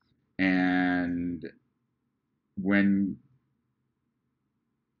 And when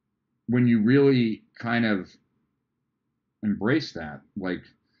when you really kind of embrace that. Like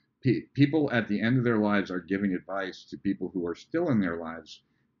people at the end of their lives are giving advice to people who are still in their lives,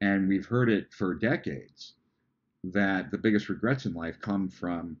 and we've heard it for decades that the biggest regrets in life come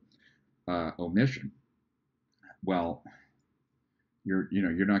from omission. Well, you're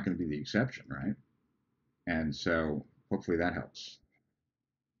not going to be the exception, right? And so hopefully that helps.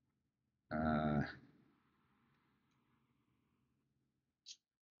 Uh,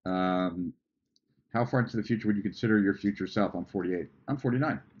 um, how far into the future would you consider your future self? I'm 48. I'm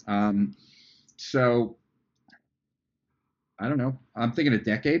 49. So I don't know. I'm thinking a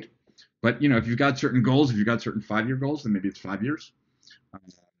decade. But if you've got certain goals, if you've got certain 5 year goals, then maybe it's 5 years. Uh,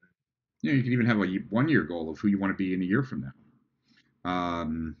 you can even have a 1 year goal of who you want to be in a year from now.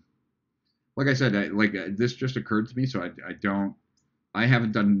 Like I said, this just occurred to me, so I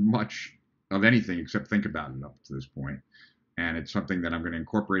haven't done much of anything except think about it up to this point, and it's something that I'm going to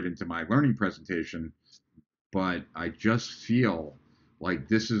incorporate into my learning presentation. But I just feel like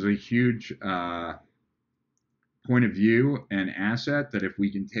this is a huge point of view and asset that if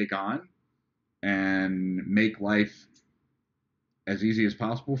we can take on and make life as easy as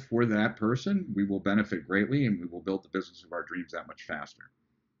possible for that person, we will benefit greatly and we will build the business of our dreams that much faster.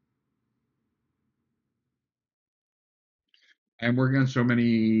 And working on so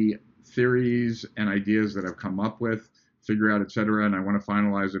many theories and ideas that I've come up with, figure out, etc. And I want to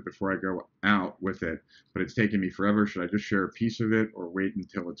finalize it before I go out with it. But it's taken me forever. Should I just share a piece of it or wait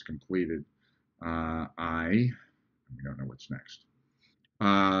until it's completed? We don't know what's next.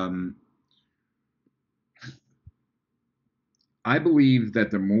 Um, I believe that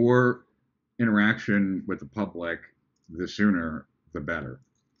the more interaction with the public, the sooner the better.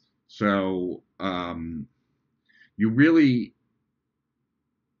 So you really,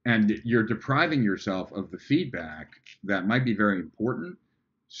 and you're depriving yourself of the feedback that might be very important,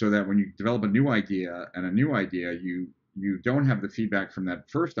 so that when you develop a new idea and a new idea, you don't have the feedback from that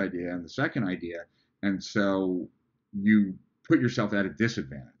first idea and the second idea, and so you put yourself at a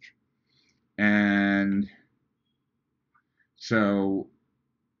disadvantage. And so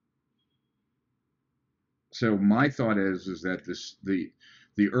so my thought is that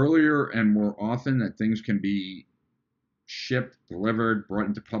the earlier and more often that things can be shipped, delivered, brought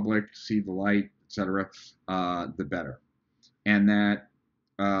into public, see the light, etc., the better. And that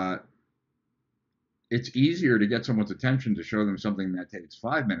uh, it's easier to get someone's attention to show them something that takes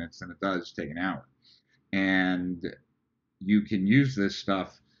 5 minutes than it does take an hour. And you can use this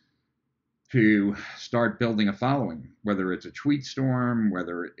stuff to start building a following, whether it's a tweet storm,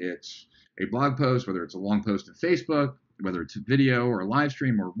 whether it's a blog post, whether it's a long post on Facebook, whether it's a video or a live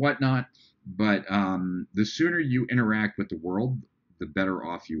stream or whatnot. But the sooner you interact with the world, the better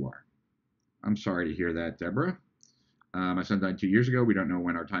off you are. I'm sorry to hear that, Deborah. My son died 2 years ago. We don't know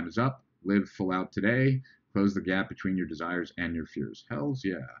when our time is up. Live full out today. Close the gap between your desires and your fears. Hells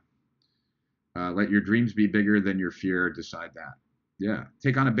yeah. Let your dreams be bigger than your fear. Decide that. Yeah.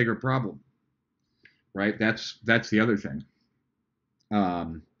 Take on a bigger problem. Right. That's the other thing.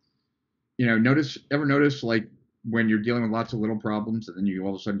 Um, notice like when you're dealing with lots of little problems and then you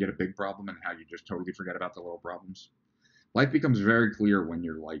all of a sudden get a big problem and how you just totally forget about the little problems. Life becomes very clear when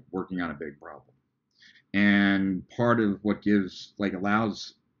you're like working on a big problem. And part of what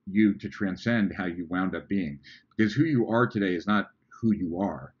allows you to transcend how you wound up being, because who you are today is not who you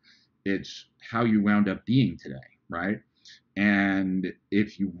are, it's how you wound up being today, right? And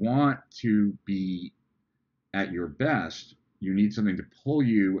if you want to be at your best, you need something to pull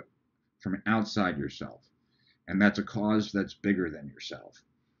you from outside yourself. And that's a cause that's bigger than yourself.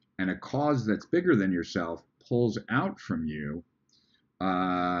 And a cause that's bigger than yourself pulls out from you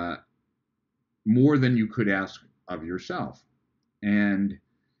uh, more than you could ask of yourself. And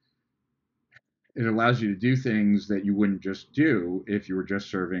it allows you to do things that you wouldn't just do if you were just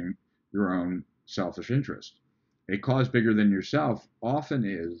serving your own selfish interest. A cause bigger than yourself often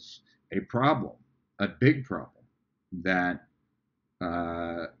is a problem, a big problem that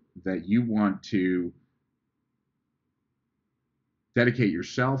uh, that you want to dedicate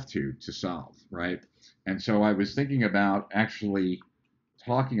yourself to solve, right? And so I was thinking about actually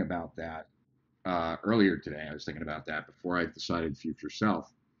talking about that earlier today. I was thinking about that before I decided future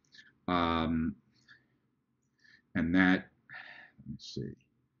self, um, and that, let me see,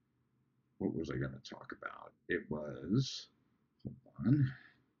 what was I going to talk about? It was, hold on,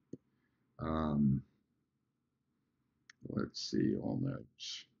 um, let's see, all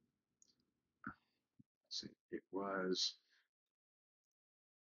notes. Let's see, it was,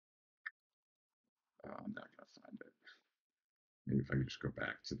 I'm not going to find it. Maybe if I could just go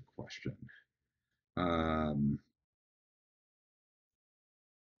back to the question. Um,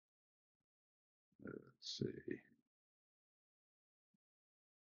 let's see.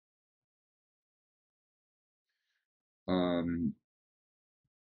 Um,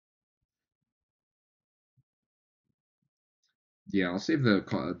 yeah, I'll save the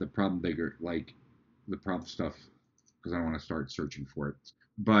problem bigger, like the problem stuff, because I don't want to start searching for it.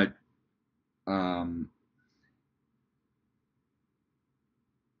 But um,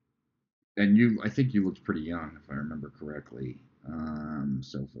 and I think you looked pretty young, if I remember correctly,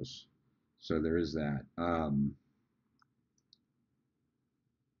 Sophus. So there is that. I'm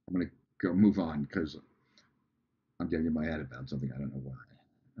gonna go move on because I'm getting in my head about something I don't know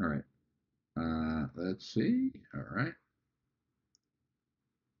why. All right. Let's see. All right.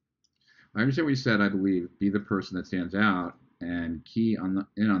 I understand what you said. I believe be the person that stands out and key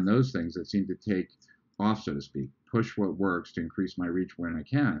in on those things that seem to take off, so to speak. Push what works to increase my reach when I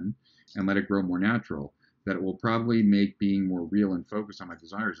can, and let it grow more natural. That it will probably make being more real and focus on my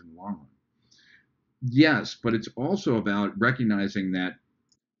desires in the long run. Yes, but it's also about recognizing that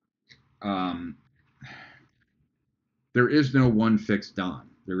um, there is no one fixed Don.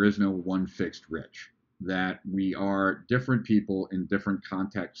 There is no one fixed Rich. That we are different people in different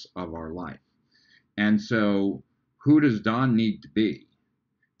contexts of our life. And so, who does Don need to be?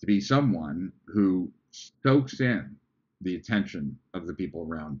 To be someone who stokes in the attention of the people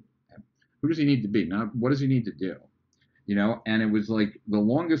around him. Who does he need to be? Not what does he need to do? And it was like the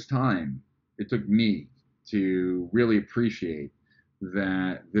longest time it took me to really appreciate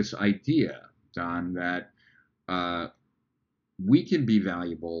that this idea, Don, that uh, we can be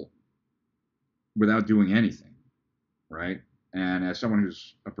valuable without doing anything, right? And as someone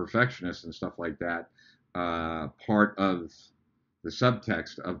who's a perfectionist and stuff like that, part of the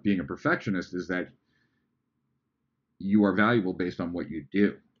subtext of being a perfectionist is that you are valuable based on what you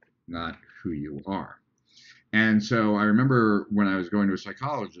do, not who you are. And so I remember when I was going to a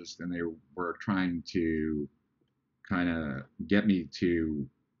psychologist and they were trying to kind of get me to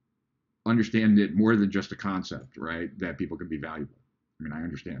understand it more than just a concept, right? That people can be valuable. I mean, I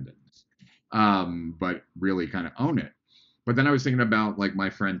understand it, but really kind of own it. But then I was thinking about like my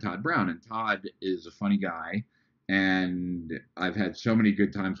friend Todd Brown, and Todd is a funny guy, and I've had so many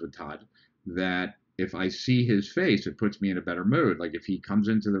good times with Todd that if I see his face, it puts me in a better mood. Like if he comes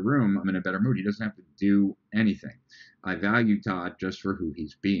into the room, I'm in a better mood. He doesn't have to do anything. I value Todd just for who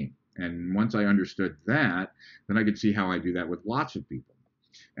he's being. And once I understood that, then I could see how I do that with lots of people.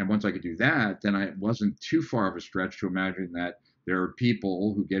 And once I could do that, then it wasn't too far of a stretch to imagine that there are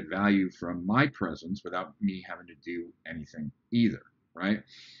people who get value from my presence without me having to do anything either, right?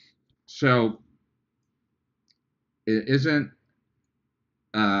 So it isn't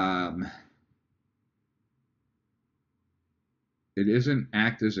um, it isn't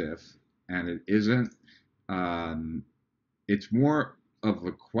act as if, and it isn't. Um, it's more of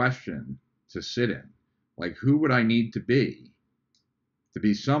a question to sit in, like who would I need to be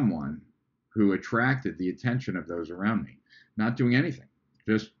someone who attracted the attention of those around me, not doing anything,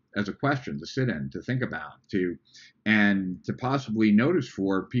 just as a question to sit in, to think about, and to possibly notice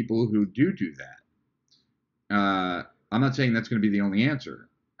for people who do that. I'm not saying that's going to be the only answer,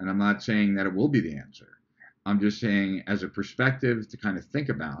 and I'm not saying that it will be the answer. I'm just saying as a perspective to kind of think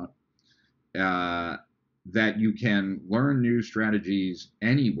about uh, that you can learn new strategies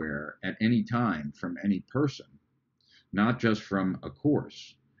anywhere at any time from any person, not just from a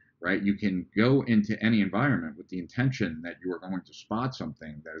course, right? You can go into any environment with the intention that you are going to spot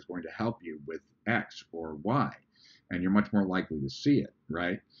something that is going to help you with X or Y, and you're much more likely to see it,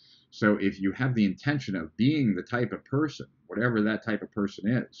 right? So if you have the intention of being the type of person, whatever that type of person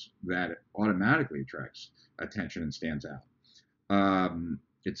is, that automatically attracts attention and stands out.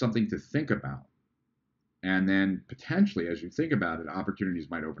 It's something to think about. And then potentially, as you think about it, opportunities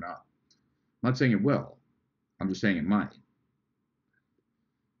might open up. I'm not saying it will. I'm just saying it might.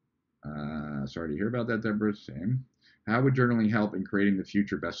 Sorry to hear about that, Deborah. Same. How would journaling help in creating the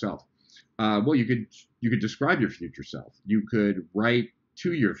future best self? Well, you could describe your future self. You could write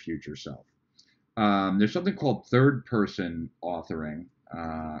to your future self. There's something called third person authoring,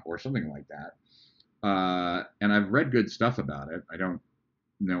 or something like that. And I've read good stuff about it. I don't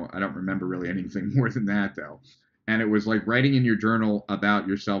remember really anything more than that though. And it was like writing in your journal about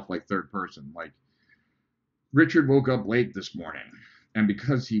yourself like third person. Like, Richard woke up late this morning, and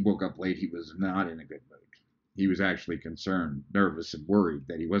because he woke up late, he was not in a good mood. He was actually concerned, nervous, and worried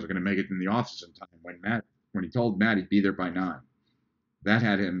that he wasn't going to make it in the office in time when he told Matt he'd be there by 9. That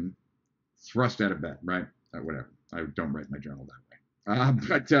had him thrust out of bed, right? Whatever. I don't write my journal that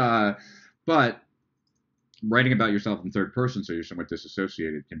way. But writing about yourself in third person, so you're somewhat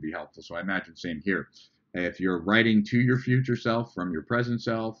disassociated, can be helpful. So I imagine same here. If you're writing to your future self from your present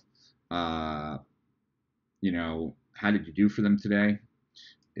self, how did you do for them today?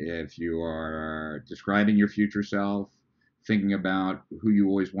 If you are describing your future self, thinking about who you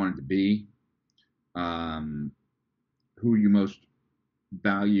always wanted to be, who you most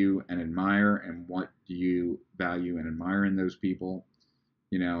value and admire, and what do you value and admire in those people,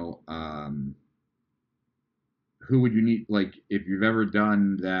 who would you need, like, if you've ever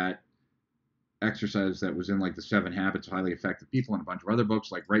done that exercise that was in like the 7 Habits of Highly Effective People and a bunch of other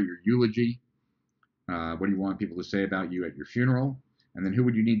books, like write your eulogy. What do you want people to say about you at your funeral? And then who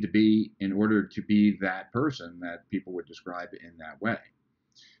would you need to be in order to be that person that people would describe in that way?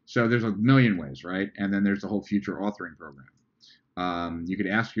 So there's a million ways, right? And then there's the whole future authoring program. You could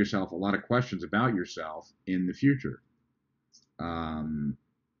ask yourself a lot of questions about yourself in the future. And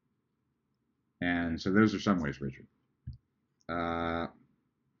so those are some ways, Richard.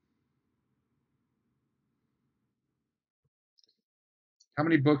 How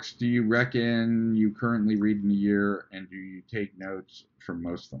many books do you reckon you currently read in a year, and do you take notes from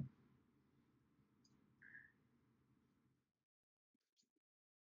most of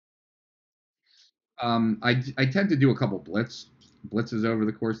them? I tend to do a couple blitzes over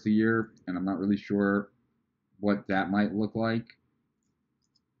the course of the year, and I'm not really sure what that might look like.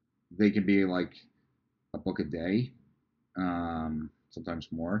 They can be like a book a day,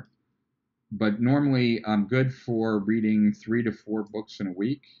 sometimes more. But normally, I'm good for reading 3 to 4 books in a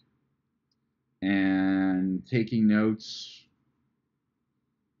week and taking notes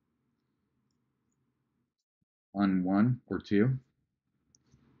on 1 or 2.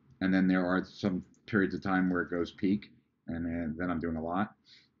 And then there are some periods of time where it goes peak, and then I'm doing a lot.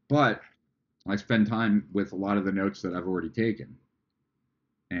 But I spend time with a lot of the notes that I've already taken,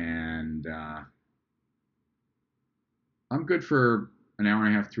 and I'm good for an hour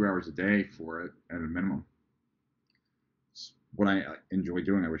and a half, 2 hours a day for it at a minimum. It's what I enjoy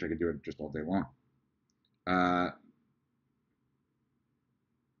doing. I wish I could do it just all day long.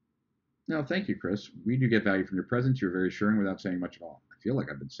 No, thank you, Chris. We do get value from your presence. You're very assuring without saying much at all. I feel like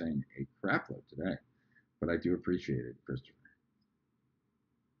I've been saying a crap load today, but I do appreciate it, Christopher.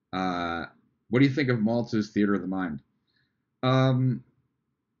 What do you think of Maltz's Theater of the Mind?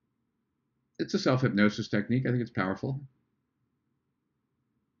 It's a self-hypnosis technique. I think it's powerful.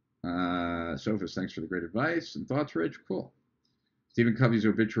 Sophus, thanks for the great advice and thoughts, Rich. Cool. Stephen Covey's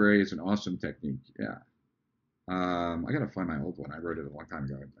obituary is an awesome technique. Yeah. I gotta find my old one. I wrote it a long time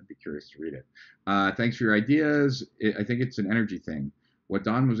ago. I'd be curious to read it. Thanks for your ideas. I think it's an energy thing. What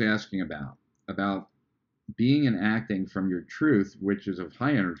Don was asking about being and acting from your truth, which is of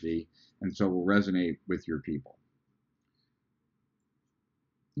high energy, and so will resonate with your people.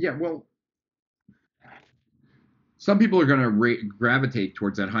 Yeah, well, some people are going to gravitate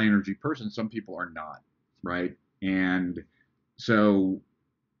towards that high energy person. Some people are not, right? And so,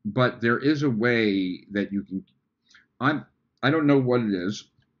 but there is a way that you can. I don't know what it is.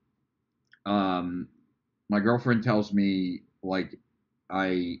 My girlfriend tells me, like,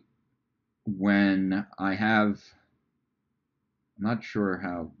 when I have, I'm not sure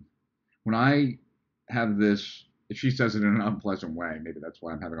how, when I have this, she says it in an unpleasant way. Maybe that's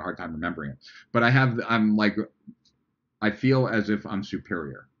why I'm having a hard time remembering it. But I'm like, I feel as if I'm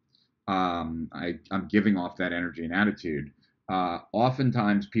superior. I'm giving off that energy and attitude.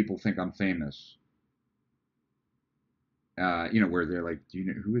 Oftentimes people think I'm famous, where they're like, do you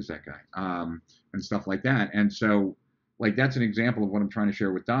know, who is that guy? And stuff like that. And so, like, that's an example of what I'm trying to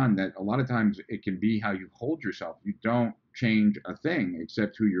share with Don, that a lot of times it can be how you hold yourself. You don't change a thing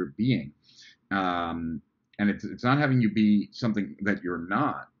except who you're being. Um, and it's not having you be something that you're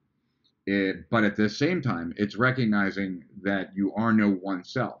not. But at the same time, it's recognizing that you are no one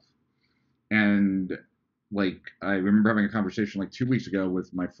self. And like I remember having a conversation like 2 weeks ago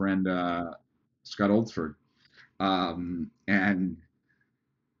with my friend Scott Oldford, and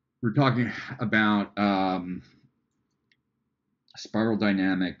we're talking about spiral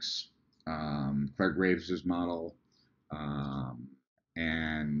dynamics, Claire Graves's model, um,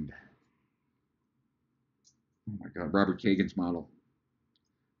 and oh my God, Robert Kagan's model,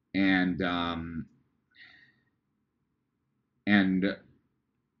 and um, and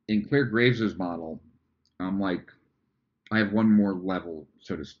in Claire Graves's model, I'm like, I have one more level,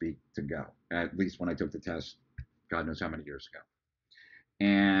 so to speak, to go. At least when I took the test, God knows how many years ago.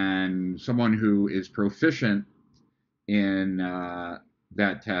 And someone who is proficient in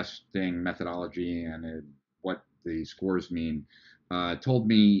that testing methodology and what the scores mean told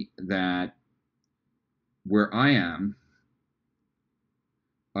me that where I am,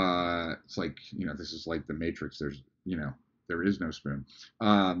 it's like, this is like the Matrix. There is no spoon.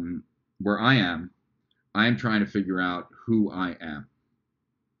 Where I'm trying to figure out who I am,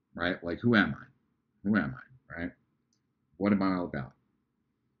 right? Like, who am I? Who am I, right? What am I all about?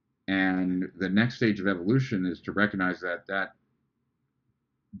 And the next stage of evolution is to recognize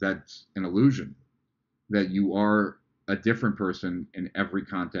that's an illusion, that you are a different person in every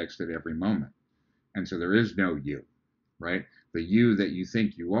context at every moment. And so there is no you, right? The you that you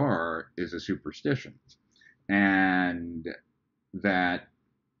think you are is a superstition. And that,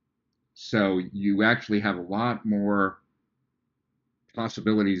 so you actually have a lot more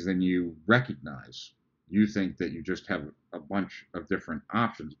possibilities than you recognize. You think that you just have a bunch of different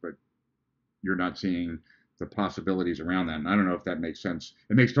options, but you're not seeing the possibilities around that. And I don't know if that makes sense.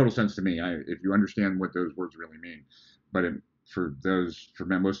 It makes total sense to me. If you understand what those words really mean, but for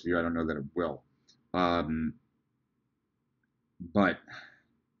most of you, I don't know that it will. Um, but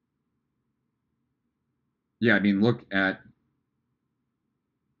yeah, I mean, look at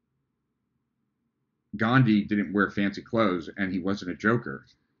Gandhi. Didn't wear fancy clothes, and he wasn't a joker,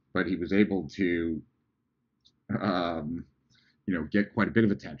 but he was able to, um, get quite a bit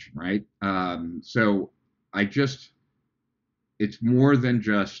of attention, right? So I just, it's more than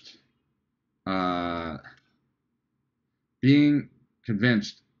just uh, being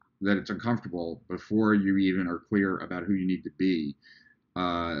convinced that it's uncomfortable before you even are clear about who you need to be.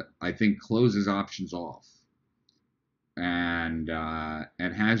 I think closes options off and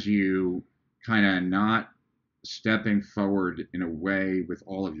has you kind of not stepping forward in a way with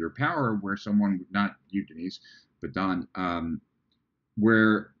all of your power where someone would, not you, Denise, but Don,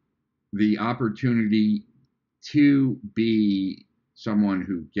 where the opportunity to be someone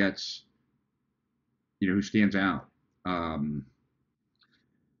who gets, who stands out, um,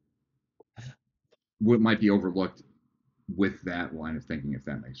 what might be overlooked with that line of thinking, if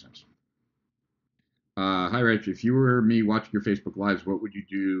that makes sense. Hi, Rich. If you were me watching your Facebook Lives, what would you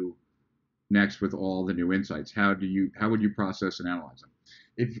do next with all the new insights? How would you process and analyze them?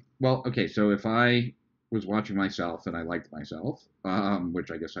 Okay, so if I was watching myself and I liked myself,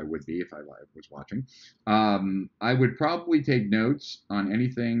 which I guess I would be if I was watching, I would probably take notes on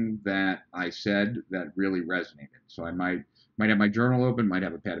anything that I said that really resonated. So I might have my journal open, might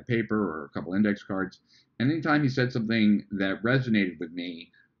have a pad of paper or a couple index cards, and anytime he said something that resonated with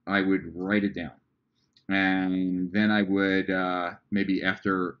me, I would write it down, and then I would maybe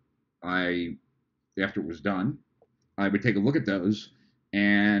I after it was done, I would take a look at those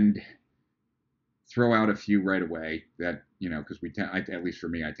and throw out a few right away that, because at least for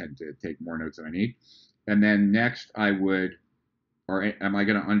me, I tend to take more notes than I need. And then next, or am I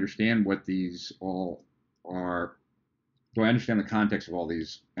going to understand what these all are? Do I understand the context of all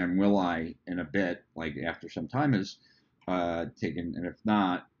these? And will I, in a bit, like after some time is taken? And if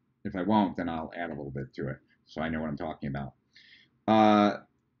not, if I won't, then I'll add a little bit to it so I know what I'm talking about.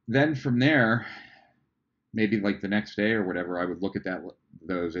 Then from there, maybe like the next day or whatever, I would look at that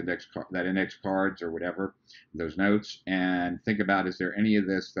index cards or whatever, those notes, and think about, is there any of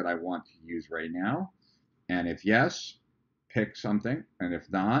this that I want to use right now? And if yes, pick something, and if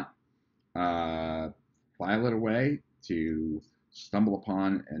not, file it away to stumble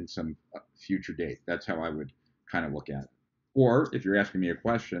upon in some future date. That's how I would kind of look at it. Or if you're asking me a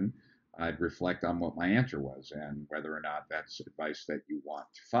question, I'd reflect on what my answer was and whether or not that's advice that you want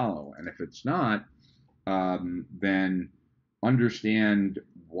to follow. And if it's not, then understand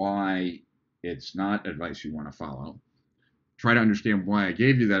why it's not advice you want to follow. Try to understand why I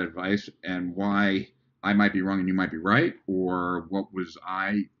gave you that advice and why I might be wrong and you might be right, or what was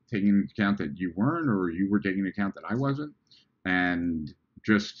I taking into account that you weren't, or you were taking into account that I wasn't. and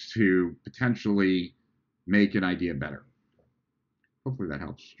just to potentially make an idea better. Hopefully that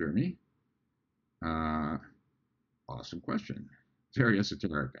helps, Jeremy. Uh, awesome question. Very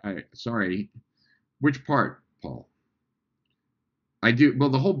esoteric. Sorry. Which part, Paul? I do. Well,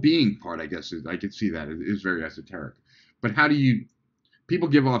 the whole being part, I guess, I could see that is very esoteric. But how do you? People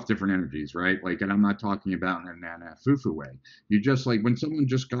give off different energies, right? Like, and I'm not talking about in a foo-foo way. You just like when someone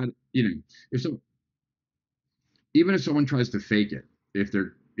just got, if so, even if someone tries to fake it, if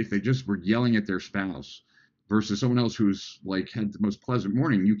they just were yelling at their spouse versus someone else who's like had the most pleasant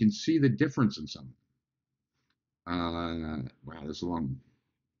morning, you can see the difference in someone. Wow, this is a long.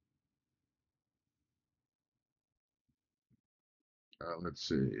 Let's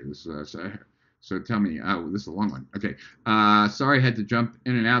see. So tell me. Oh, this is a long one. Okay. Sorry, I had to jump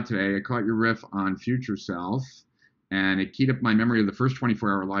in and out today. I caught your riff on future self, and it keyed up my memory of the first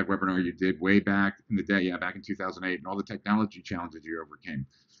 24-hour live webinar you did way back in the day. Yeah, back in 2008, and all the technology challenges you overcame.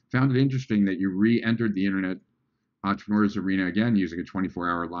 Found it interesting that you re-entered the internet entrepreneurs arena again using a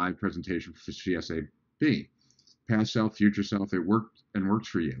 24-hour live presentation for CSAB. Past self, future self. It worked and works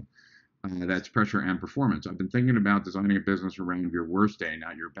for you. That's pressure and performance. I've been thinking about designing a business around your worst day,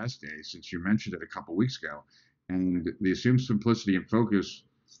 not your best day, since you mentioned it a couple weeks ago. And the assumed simplicity and focus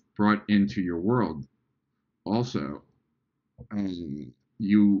brought into your world. Also,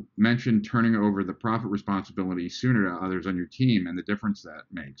 you mentioned turning over the profit responsibility sooner to others on your team and the difference that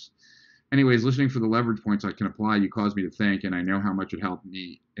makes. Anyways, listening for the leverage points I can apply, you caused me to think, and I know how much it helped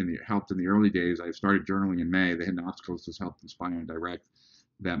me helped in the early days. I started journaling in May. The hidden obstacles has helped inspire and direct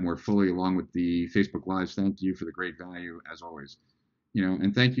that more fully, along with the Facebook Lives. Thank you for the great value as always.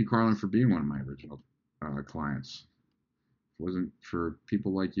 And thank you, Carlin, for being one of my original clients. If it wasn't for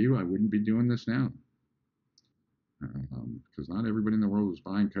people like you, I wouldn't be doing this now. Because not everybody in the world is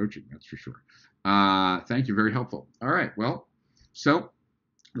buying coaching, that's for sure. Thank you, very helpful. All right, well, so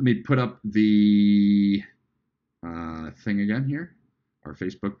let me put up the thing again here, our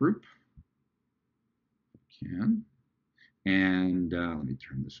Facebook group. Can. And let me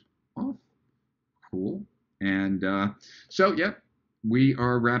turn this off. Cool. And so, yeah, we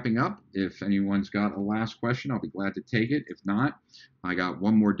are wrapping up. If anyone's got a last question, I'll be glad to take it. If not, I got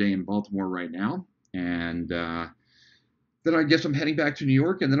one more day in Baltimore right now, and then I guess I'm heading back to New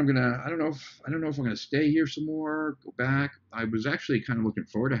York, and then I don't know if I'm gonna stay here some more, go back. I was actually kind of looking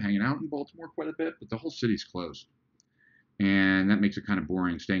forward to hanging out in Baltimore quite a bit, but the whole city's closed, and that makes it kind of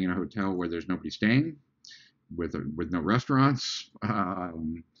boring staying in a hotel where there's nobody staying, with no restaurants.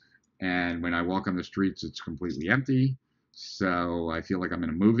 And when I walk on the streets, it's completely empty. So I feel like I'm in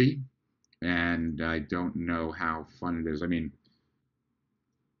a movie, and I don't know how fun it is. I mean,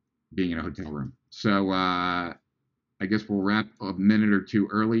 being in a hotel room. So I guess we'll wrap a minute or two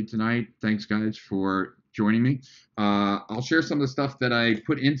early tonight. Thanks, guys, for joining me. I'll share some of the stuff that I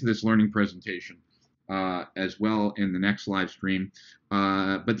put into this learning presentation as well in the next live stream.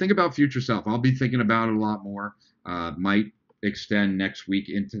 But think about future self. I'll be thinking about it a lot more. Might extend next week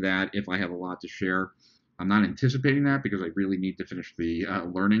into that if I have a lot to share. I'm not anticipating that because I really need to finish the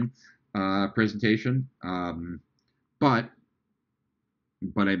learning presentation. But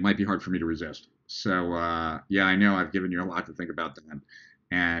it might be hard for me to resist. So yeah, I know I've given you a lot to think about that,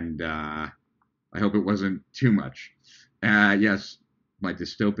 and I hope it wasn't too much. Yes, my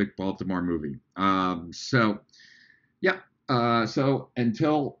dystopic Baltimore movie. So yeah, so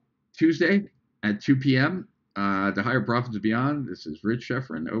until Tuesday at 2 p.m. The Higher Profits Beyond. This is Rich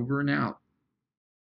Sheffrin over and out.